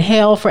burn in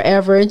hell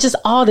forever and just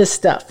all this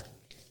stuff.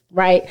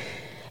 Right.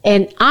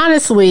 And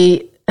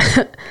honestly,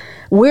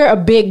 we're a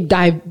big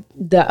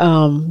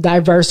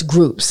diverse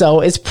group.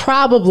 So it's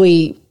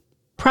probably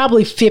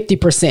probably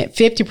 50%.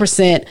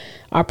 50%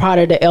 are part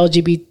of the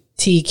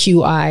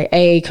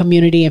LGBTQIA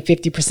community, and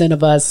 50%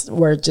 of us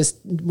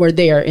were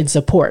there in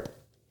support.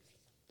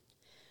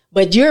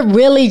 But you're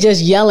really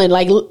just yelling,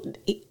 like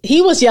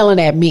he was yelling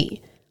at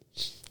me,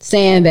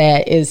 saying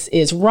that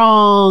it's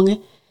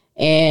wrong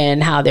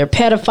and how they're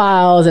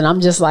pedophiles. And I'm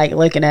just like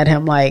looking at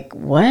him like,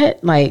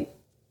 what? Like,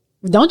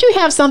 don't you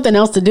have something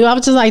else to do? I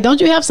was just like,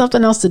 don't you have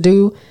something else to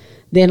do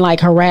than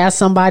like harass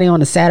somebody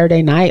on a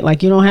Saturday night?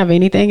 Like, you don't have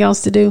anything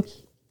else to do?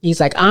 He's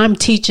like, I'm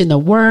teaching the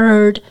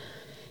word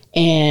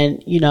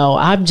and,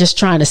 I'm just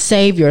trying to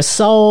save your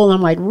soul.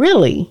 I'm like,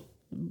 really?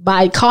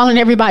 By calling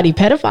everybody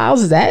pedophiles?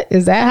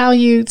 Is that how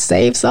you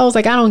save souls?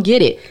 Like, I don't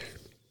get it.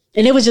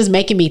 And it was just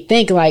making me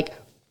think, like,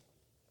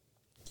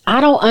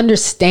 I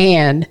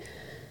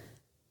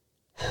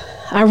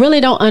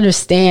really don't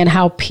understand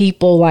how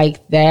people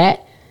like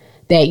that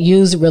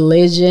use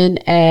religion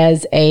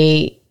as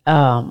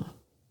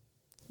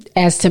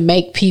as to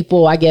make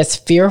people, I guess,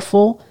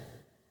 fearful.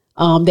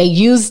 They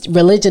used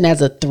religion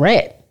as a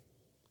threat.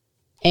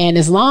 And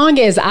as long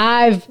as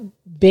I've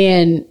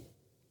been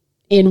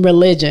in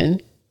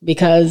religion,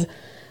 because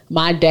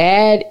my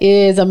dad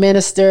is a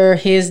minister,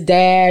 his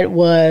dad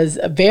was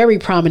very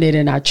prominent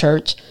in our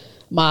church.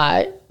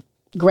 My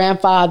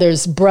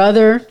grandfather's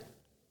brother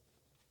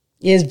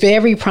is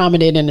very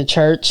prominent in the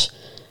church.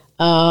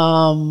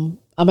 I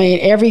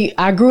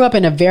grew up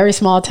in a very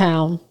small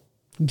town,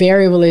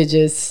 very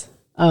religious.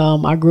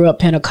 I grew up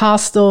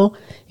Pentecostal.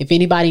 If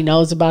anybody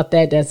knows about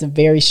that, that's a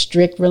very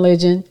strict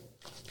religion.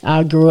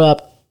 I grew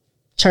up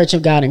Church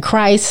of God in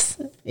Christ.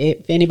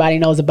 If anybody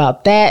knows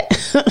about that,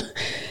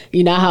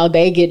 you know how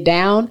they get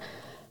down.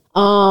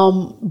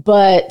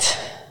 But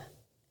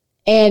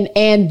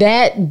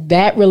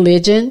that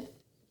religion,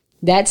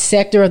 that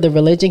sector of the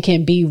religion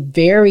can be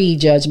very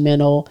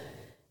judgmental,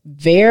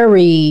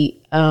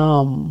 very,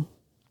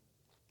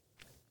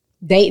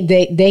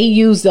 they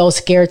use those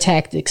scare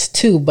tactics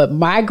too. But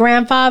my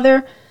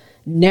grandfather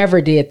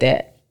never did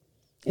that.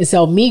 And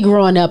so me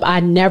growing up, I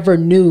never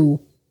knew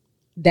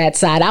that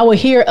side. I would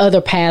hear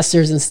other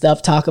pastors and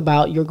stuff talk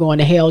about you're going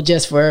to hell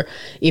just for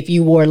if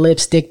you wore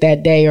lipstick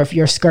that day or if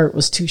your skirt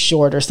was too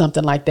short or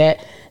something like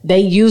that. They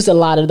used a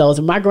lot of those.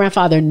 And my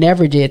grandfather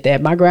never did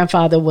that. My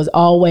grandfather was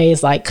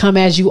always like, come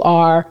as you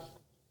are.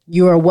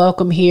 You are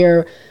welcome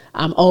here.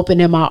 I'm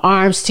opening my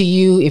arms to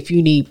you. If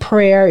you need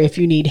prayer, if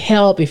you need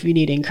help, if you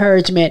need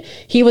encouragement.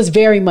 He was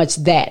very much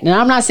that. And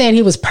I'm not saying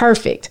he was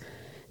perfect.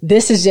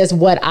 This is just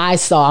what I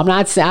saw.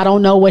 I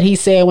don't know what he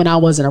said when I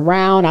wasn't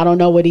around. I don't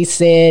know what he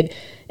said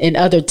in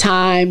other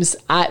times.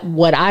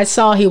 What I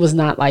saw, he was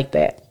not like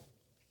that.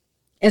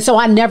 And so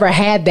I never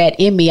had that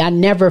in me. I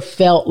never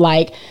felt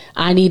like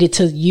I needed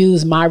to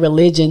use my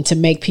religion to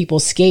make people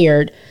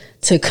scared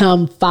to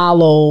come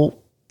follow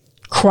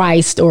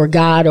Christ or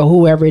God or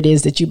whoever it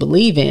is that you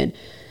believe in.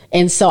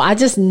 And so I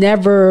just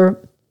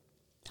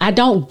I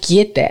don't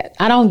get that.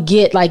 I don't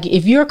get, like,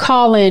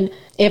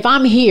 if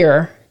I'm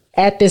here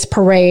at this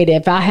parade,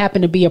 if I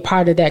happen to be a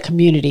part of that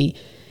community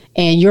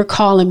and you're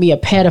calling me a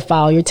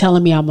pedophile, you're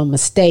telling me I'm a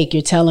mistake,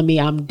 you're telling me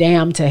I'm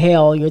damned to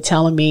hell, you're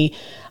telling me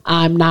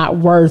I'm not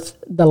worth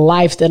the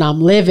life that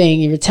I'm living,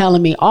 you're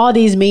telling me all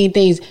these mean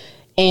things,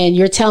 and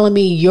you're telling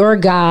me your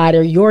God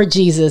or your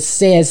Jesus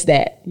says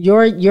that.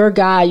 Your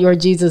God, your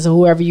Jesus, or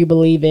whoever you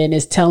believe in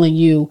is telling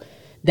you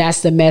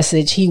that's the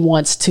message he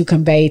wants to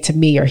convey to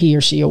me or he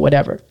or she or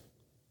whatever.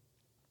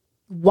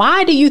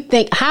 Why do you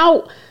think,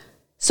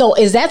 so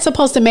is that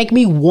supposed to make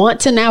me want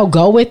to now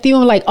go with you?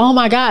 I'm like, oh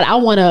my God, I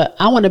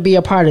want to be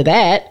a part of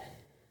that.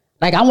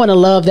 Like, I want to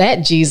love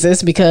that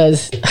Jesus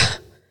because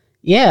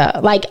yeah,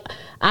 like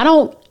I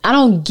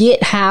don't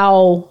get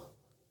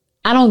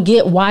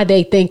why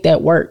they think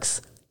that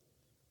works.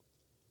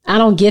 I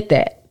don't get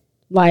that.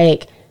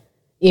 Like,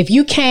 if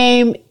you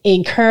came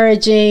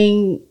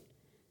encouraging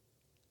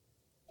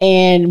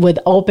and with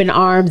open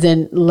arms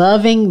and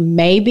loving,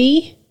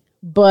 maybe,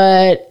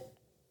 but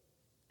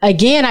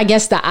again, I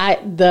guess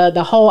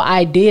the whole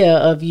idea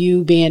of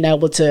you being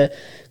able to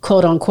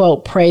quote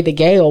unquote pray the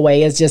gay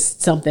away is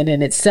just something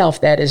in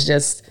itself that is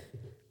just,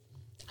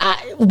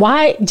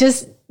 why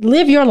just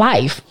live your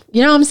life?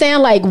 You know what I'm saying?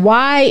 Like,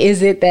 why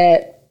is it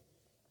that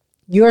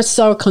you're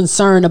so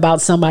concerned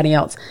about somebody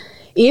else?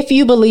 If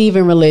you believe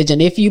in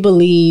religion, if you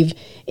believe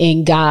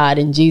in God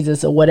and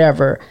Jesus or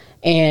whatever,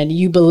 and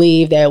you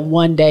believe that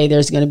one day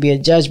there's going to be a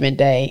judgment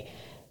day,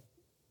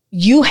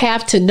 you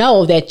have to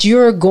know that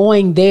you're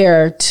going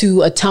there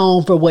to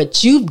atone for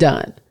what you've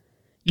done.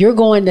 You're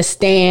going to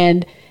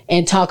stand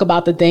and talk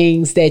about the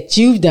things that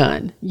you've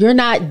done. You're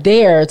not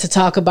there to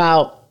talk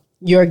about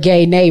your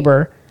gay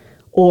neighbor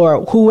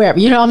or whoever.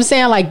 You know what I'm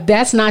saying? Like,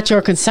 that's not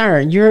your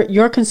concern.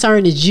 Your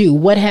concern is you.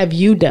 What have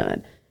you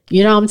done?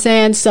 You know what I'm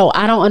saying? So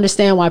I don't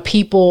understand why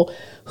people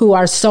who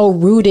are so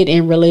rooted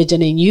in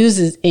religion and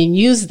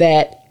use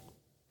that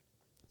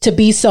to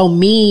be so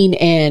mean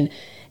and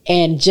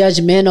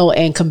judgmental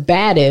and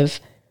combative,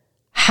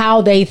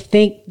 how they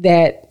think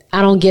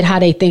I don't get how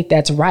they think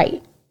that's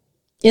right.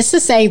 It's the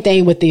same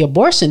thing with the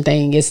abortion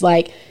thing. It's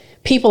like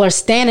people are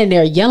standing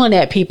there yelling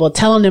at people,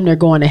 telling them they're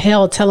going to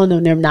hell, telling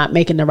them they're not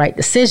making the right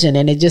decision.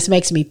 And it just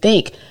makes me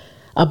think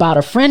about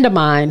a friend of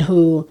mine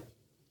who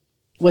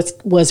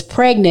was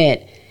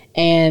pregnant,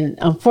 and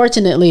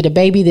unfortunately the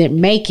baby didn't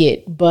make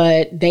it,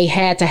 but they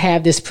had to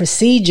have this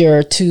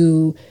procedure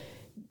to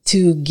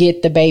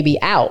get the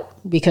baby out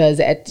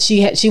because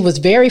she was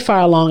very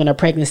far along in her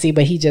pregnancy,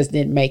 but he just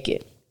didn't make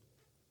it.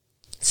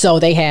 So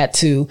they had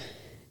to,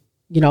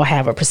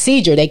 have a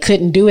procedure. They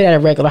couldn't do it at a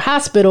regular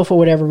hospital for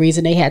whatever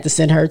reason. They had to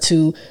send her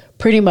to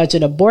pretty much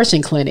an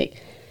abortion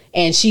clinic.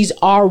 And she's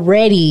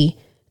already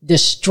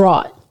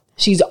distraught.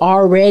 She's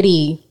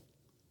already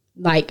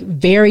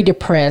very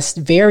depressed,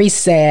 very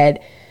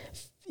sad,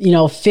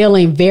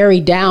 feeling very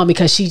down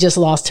because she just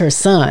lost her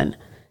son,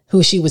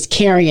 who she was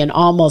carrying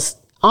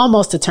almost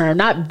to term,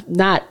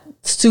 not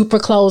super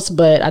close,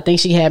 but I think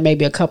she had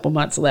maybe a couple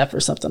months left or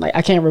something.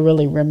 I can't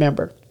really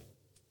remember.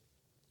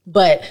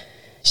 But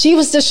she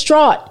was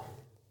distraught,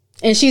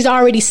 and she's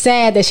already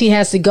sad that she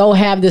has to go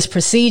have this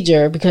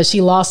procedure because she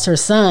lost her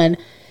son.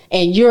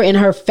 And you're in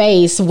her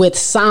face with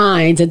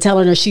signs and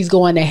telling her she's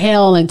going to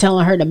hell and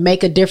telling her to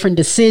make a different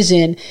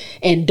decision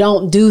and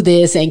don't do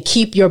this and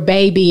keep your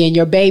baby and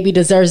your baby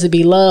deserves to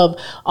be loved,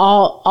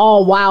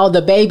 all while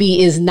the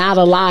baby is not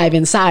alive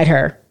inside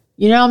her.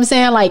 You know what I'm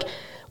saying?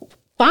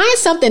 Find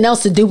something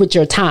else to do with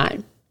your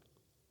time.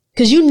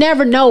 Because you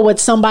never know what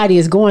somebody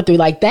is going through.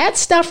 That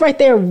stuff right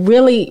there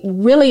really,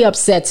 really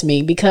upsets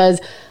me, because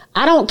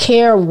I don't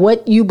care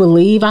what you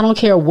believe. I don't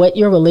care what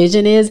your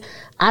religion is.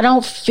 I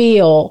don't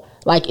feel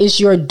like it's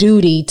your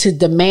duty to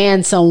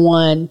demand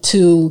someone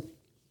to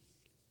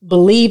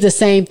believe the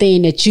same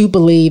thing that you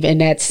believe, in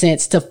that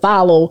sense, to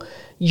follow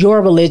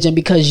your religion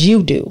because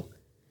you do.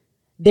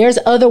 There's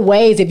other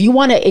ways. If you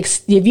want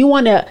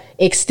to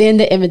extend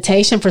the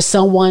invitation for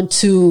someone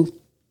to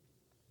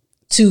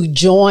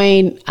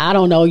join, I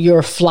don't know,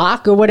 your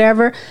flock or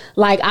whatever.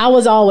 I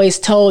was always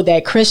told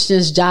that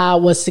Christians'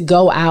 job was to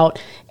go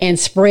out and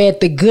spread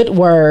the good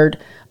word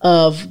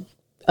of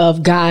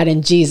God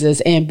and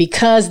Jesus. And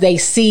because they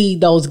see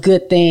those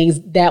good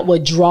things, that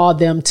would draw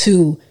them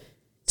to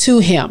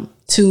him,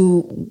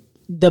 to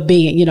the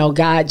being,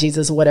 God,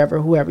 Jesus,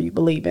 whatever, whoever you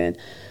believe in,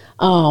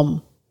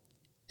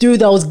 through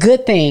those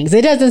good things.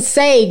 It doesn't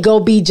say go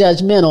be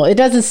judgmental. It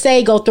doesn't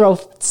say go throw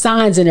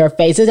signs in their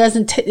face. It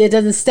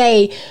doesn't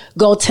say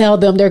go tell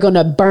them they're going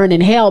to burn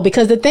in hell,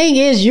 because the thing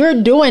is,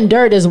 you're doing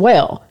dirt as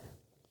well.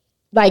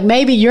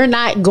 Maybe you're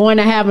not going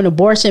to have an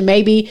abortion.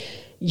 Maybe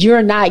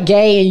you're not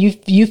gay and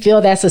you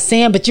feel that's a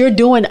sin, but you're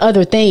doing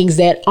other things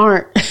that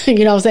aren't,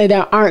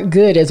 that aren't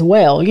good as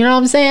well. You know what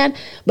I'm saying?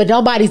 But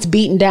nobody's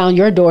beating down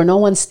your door. No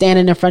one's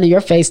standing in front of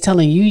your face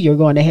telling you you're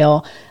going to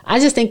hell. I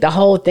just think the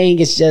whole thing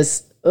is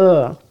just,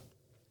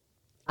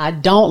 I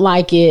don't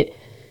like it.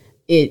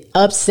 It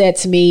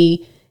upsets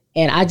me.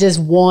 And I just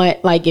want,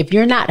 if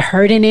you're not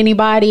hurting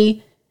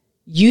anybody,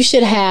 you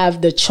should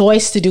have the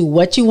choice to do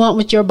what you want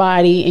with your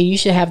body, and you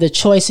should have the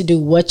choice to do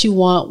what you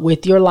want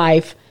with your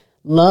life.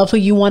 Love who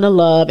you want to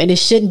love, and it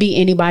shouldn't be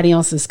anybody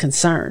else's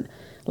concern.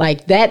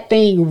 That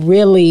thing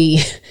really,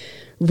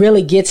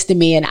 really gets to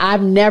me. And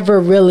I've never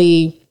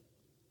really,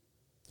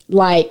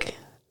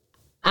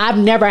 I've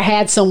never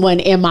had someone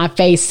in my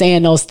face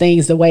saying those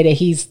things the way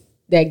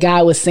that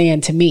guy was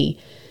saying to me.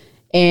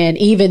 And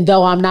even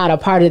though I'm not a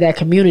part of that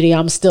community,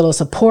 I'm still a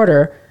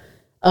supporter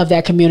of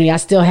that community. I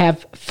still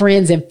have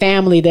friends and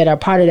family that are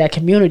part of that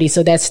community.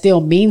 So that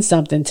still means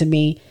something to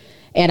me.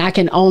 And I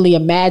can only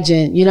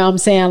imagine, you know what I'm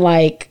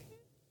saying?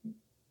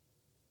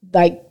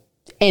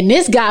 And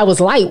this guy was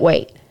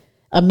lightweight.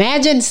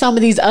 Imagine some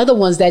of these other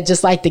ones that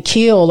just like to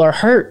kill or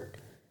hurt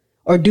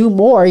or do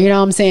more, you know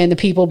what I'm saying, to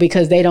people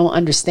because they don't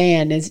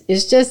understand.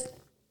 It's just,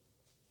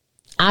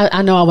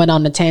 I know I went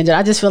on the tangent.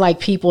 I just feel like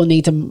people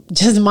need to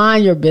just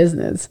mind your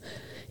business.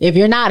 If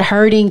you're not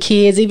hurting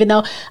kids, even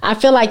though I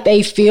feel like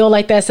they feel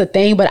like that's a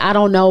thing, but I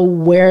don't know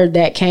where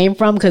that came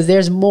from, because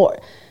there's more.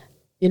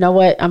 You know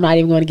what? I'm not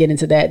even going to get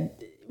into that.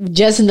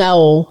 Just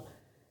know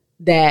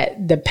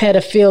that the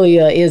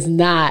pedophilia is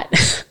not,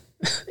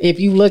 if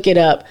you look it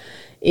up,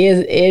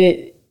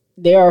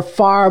 there are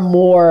far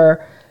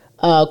more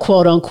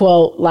quote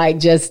unquote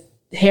just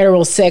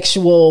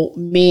heterosexual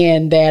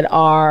men that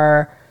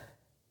are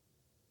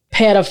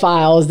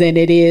pedophiles than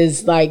it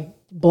is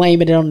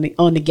blaming it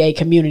on the gay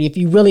community. If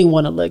you really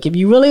want to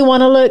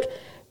look,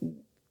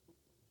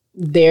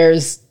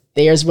 there's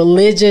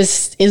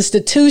religious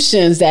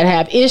institutions that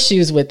have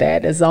issues with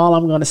that. Is all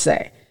I'm going to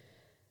say.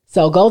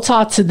 So go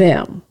talk to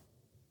them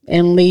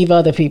and leave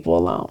other people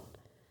alone.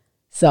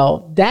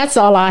 So that's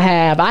all I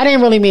have. I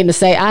didn't really mean to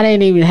say, I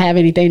didn't even have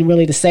anything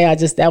really to say.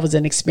 That was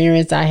an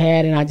experience I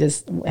had, and I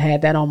just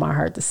had that on my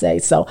heart to say.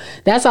 So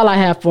that's all I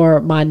have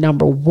for my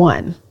number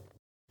one.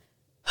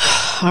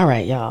 All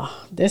right, y'all,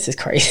 this is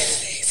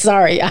crazy.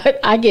 Sorry,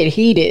 I get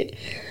heated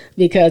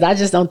because I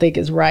just don't think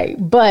it's right.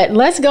 But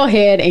let's go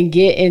ahead and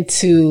get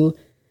into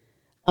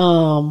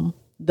the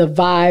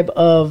vibe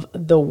of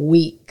the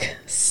week.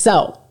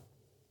 So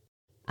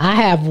I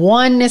have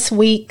one this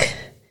week.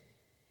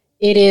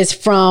 It is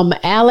from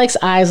Alex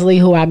Isley,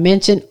 who I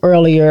mentioned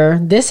earlier.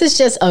 This is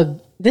just a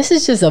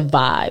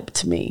vibe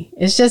to me.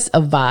 It's just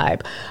a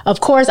vibe.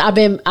 Of course, I've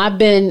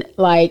been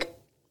like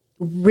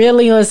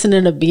really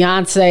listening to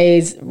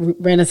Beyonce's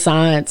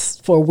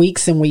Renaissance for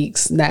weeks and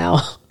weeks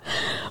now.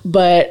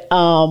 But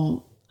I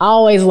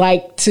always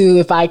like to,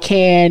 if I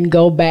can,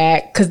 go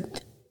back, because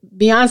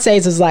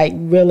Beyonce's is like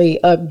really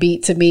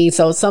upbeat to me.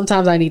 So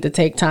sometimes I need to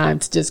take time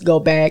to just go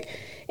back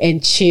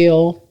and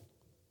chill.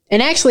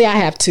 And actually, I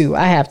have two.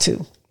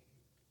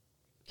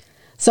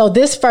 So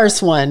this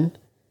first one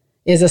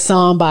is a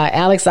song by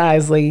Alex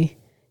Isley,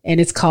 and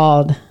it's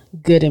called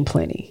Good and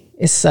Plenty.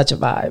 It's such a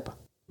vibe.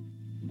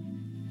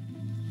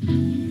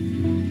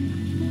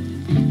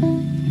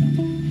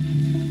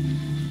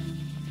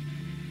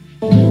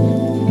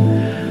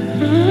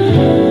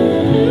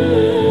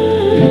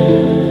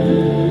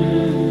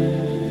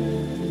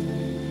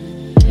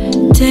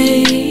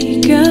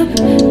 Take up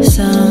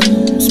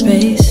some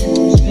space.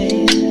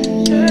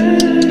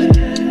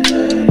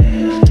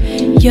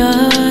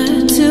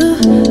 You're too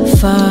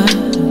far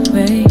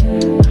away.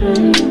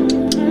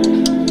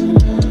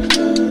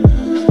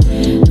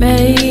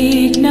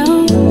 Make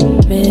no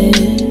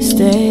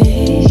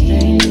mistake.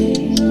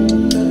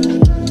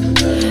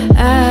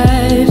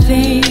 I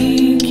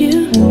think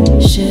you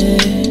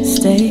should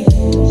stay.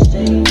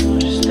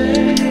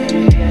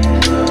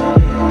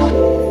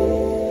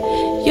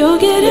 You'll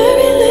get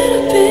every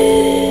little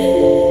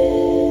bit.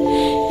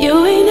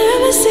 You ain't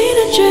never seen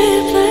a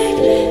drip like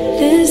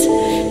this.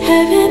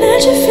 Heaven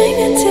at your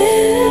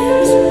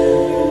fingertips.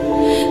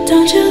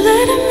 Don't you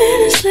let a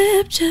minute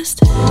slip. Just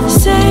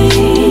say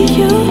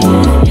you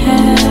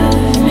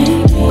have me.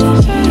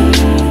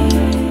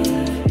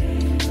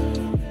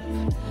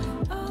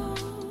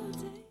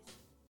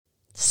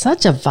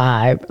 Such a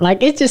vibe.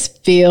 Like, it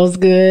just feels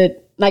good.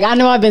 Like, I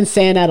know I've been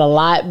saying that a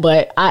lot,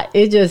 but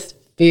it just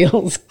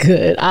feels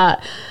good.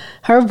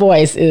 Her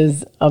voice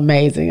is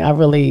amazing.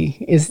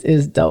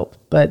 Is dope.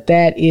 But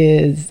that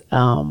is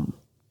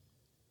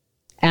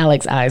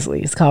Alex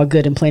Isley. It's called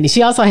Good and Plenty.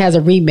 She also has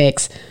a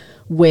remix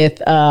with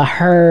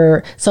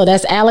her. So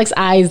that's Alex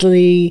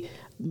Isley,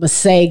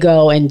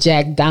 Masego, and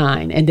Jack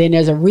Dine. And then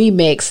there's a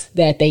remix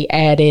that they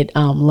added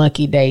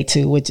Lucky Day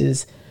to, which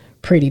is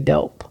pretty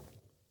dope.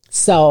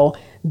 So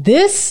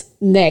this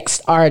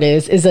next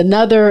artist is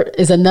another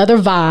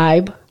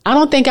vibe. I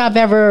don't think I've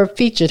ever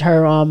featured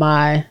her on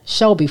my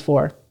show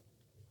before,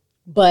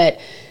 but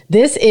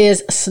this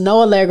is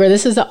Snoh Aalegra.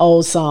 This is an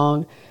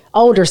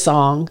older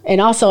song,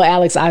 and also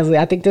Alex Isley.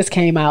 I think this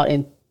came out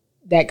in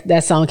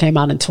that song came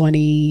out in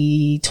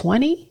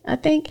 2020, I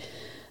think.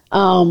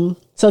 So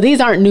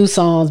these aren't new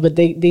songs, but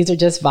these are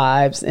just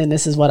vibes, and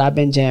this is what I've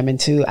been jamming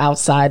to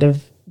outside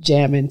of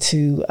jamming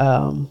to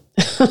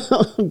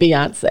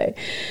Beyonce.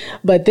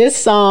 But this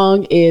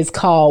song is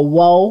called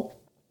Whoa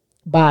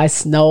by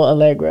Snoh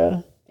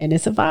Aalegra, and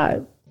it's a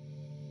vibe.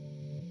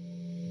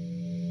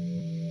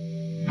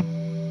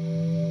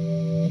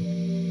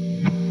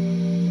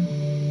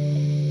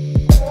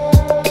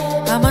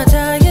 I'ma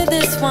tell you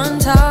this one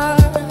time.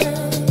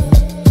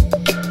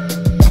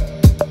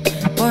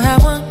 Boy, I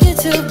want you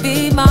to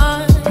be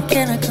mine.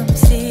 Can I come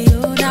see you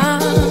now?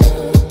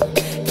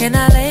 Can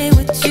I lay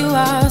with you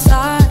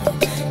outside?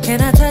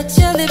 Can I touch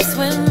your lips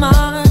with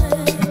mine?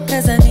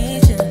 'Cause I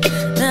need you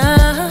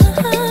now.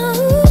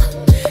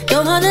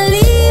 Don't wanna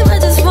leave, I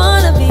just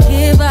wanna be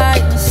here by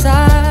your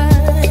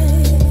side.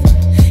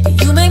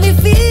 You make me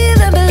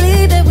feel and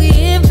believe that we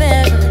in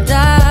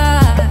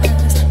paradise.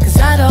 'Cause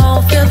I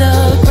don't feel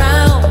the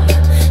ground.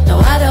 No,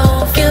 I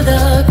don't feel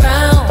the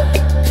ground.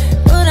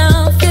 But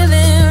I'm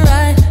feeling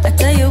right. I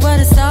tell you what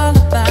it's all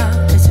about.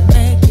 'Cause you're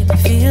making me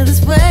feel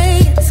this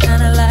way. It's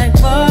kinda like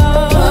whoa.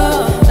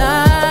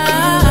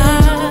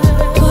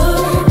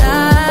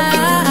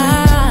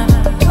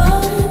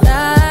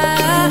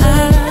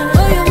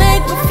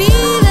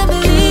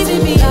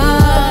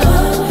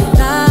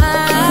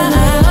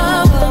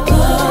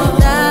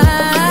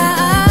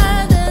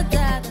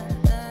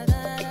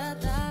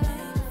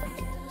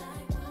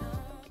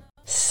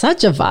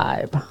 Such a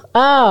vibe.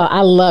 Oh,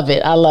 I love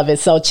it. I love it.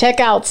 So check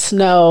out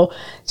Snoh,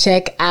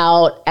 check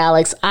out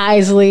Alex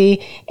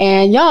Isley,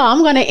 and y'all, I'm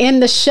going to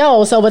end the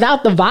show. So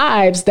without the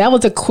vibes, that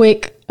was a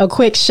quick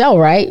show,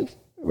 right?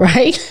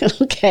 Right?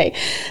 Okay.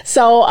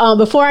 So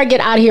before I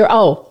get out of here,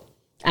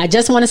 I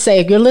just want to say,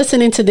 if you're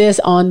listening to this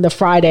on the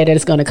Friday that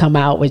it's going to come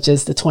out, which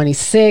is the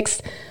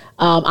 26th,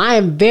 I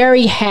am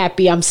very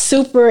happy. I'm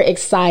super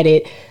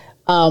excited.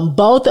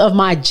 Both of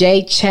my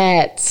J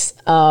Chats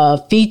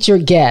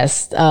featured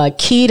guests,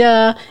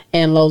 Keita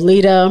and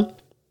Lolita,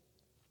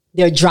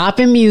 they're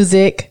dropping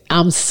music.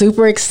 I'm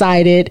super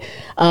excited.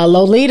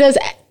 Lolita's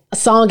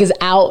song is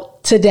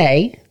out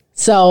today.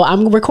 So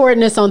I'm recording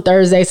this on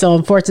Thursday. So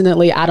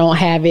unfortunately, I don't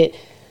have it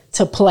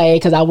to play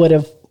because I would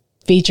have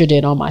featured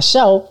it on my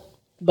show.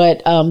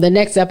 But the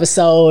next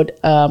episode,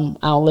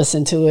 I'll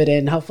listen to it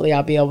and hopefully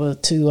I'll be able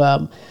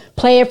to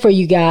play it for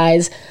you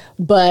guys.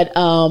 But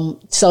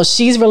so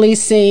she's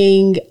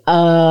releasing,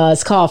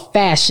 it's called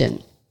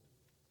Fashion.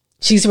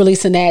 She's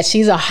releasing that.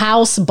 She's a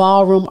house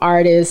ballroom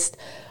artist.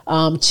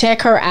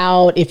 Check her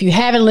out. If you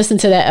haven't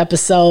listened to that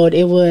episode,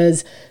 it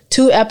was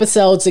 2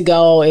 episodes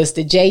ago. It's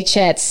the J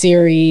Chat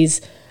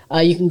series.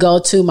 You can go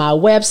to my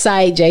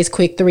website,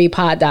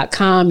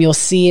 jaysquick3pod.com. You'll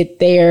see it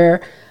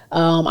there.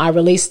 I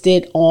released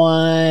it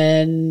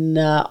on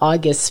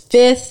August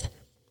 5th.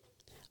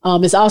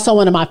 It's also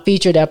one of my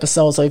featured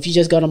episodes. So if you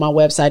just go to my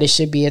website, it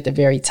should be at the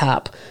very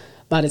top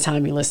by the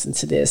time you listen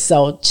to this.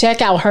 So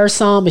check out her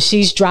song, but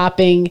she's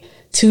dropping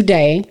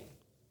today.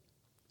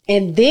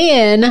 And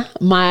then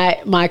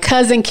my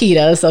cousin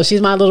Keita, so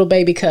she's my little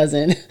baby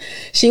cousin.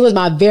 She was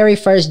my very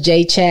first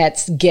J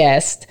Chats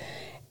guest.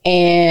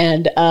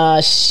 And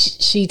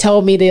she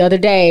told me the other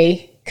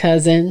day,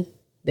 cousin,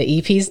 the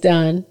EP's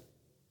done.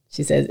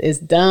 She says, it's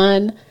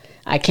done.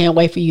 I can't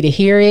wait for you to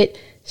hear it.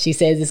 She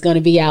says it's going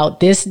to be out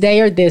this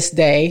day or this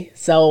day.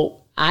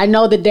 So I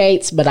know the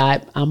dates, but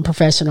I'm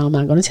professional. I'm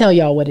not going to tell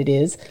y'all what it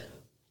is.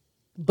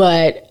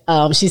 But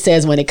she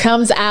says when it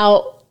comes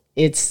out,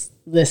 it's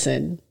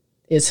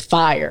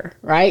fire,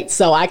 right?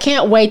 So I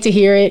can't wait to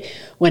hear it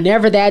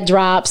whenever that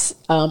drops.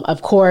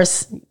 Of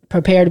course,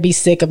 prepare to be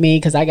sick of me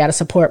because I got to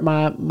support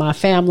my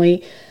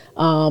family.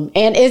 And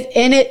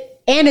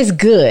it's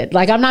good.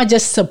 Like, I'm not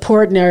just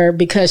supporting her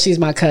because she's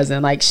my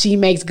cousin. Like, she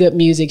makes good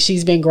music.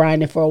 She's been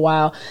grinding for a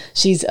while.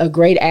 She's a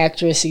great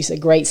actress. She's a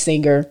great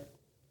singer.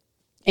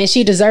 And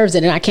she deserves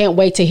it. And I can't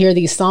wait to hear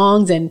these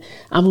songs. And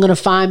I'm going to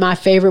find my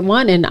favorite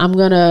one. And I'm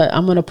going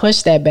to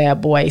push that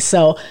bad boy.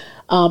 So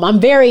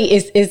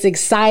it's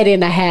exciting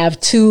to have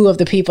 2 of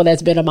the people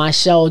that's been on my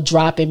show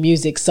dropping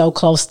music so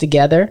close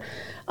together.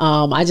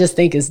 I just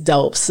think it's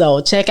dope.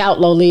 So check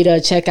out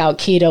Lolita, check out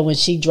Keita when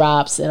she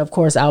drops. And of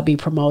course, I'll be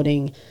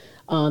promoting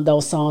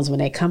those songs when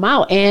they come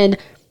out. And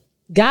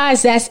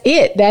guys, that's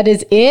it. That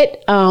is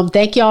it.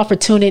 Thank y'all for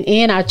tuning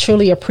in. I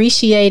truly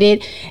appreciate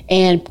it.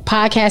 And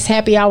Podcast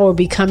Happy Hour will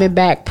be coming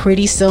back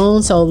pretty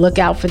soon. So look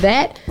out for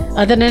that.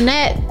 Other than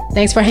that,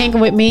 thanks for hanging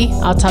with me.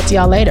 I'll talk to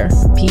y'all later.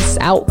 Peace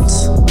out.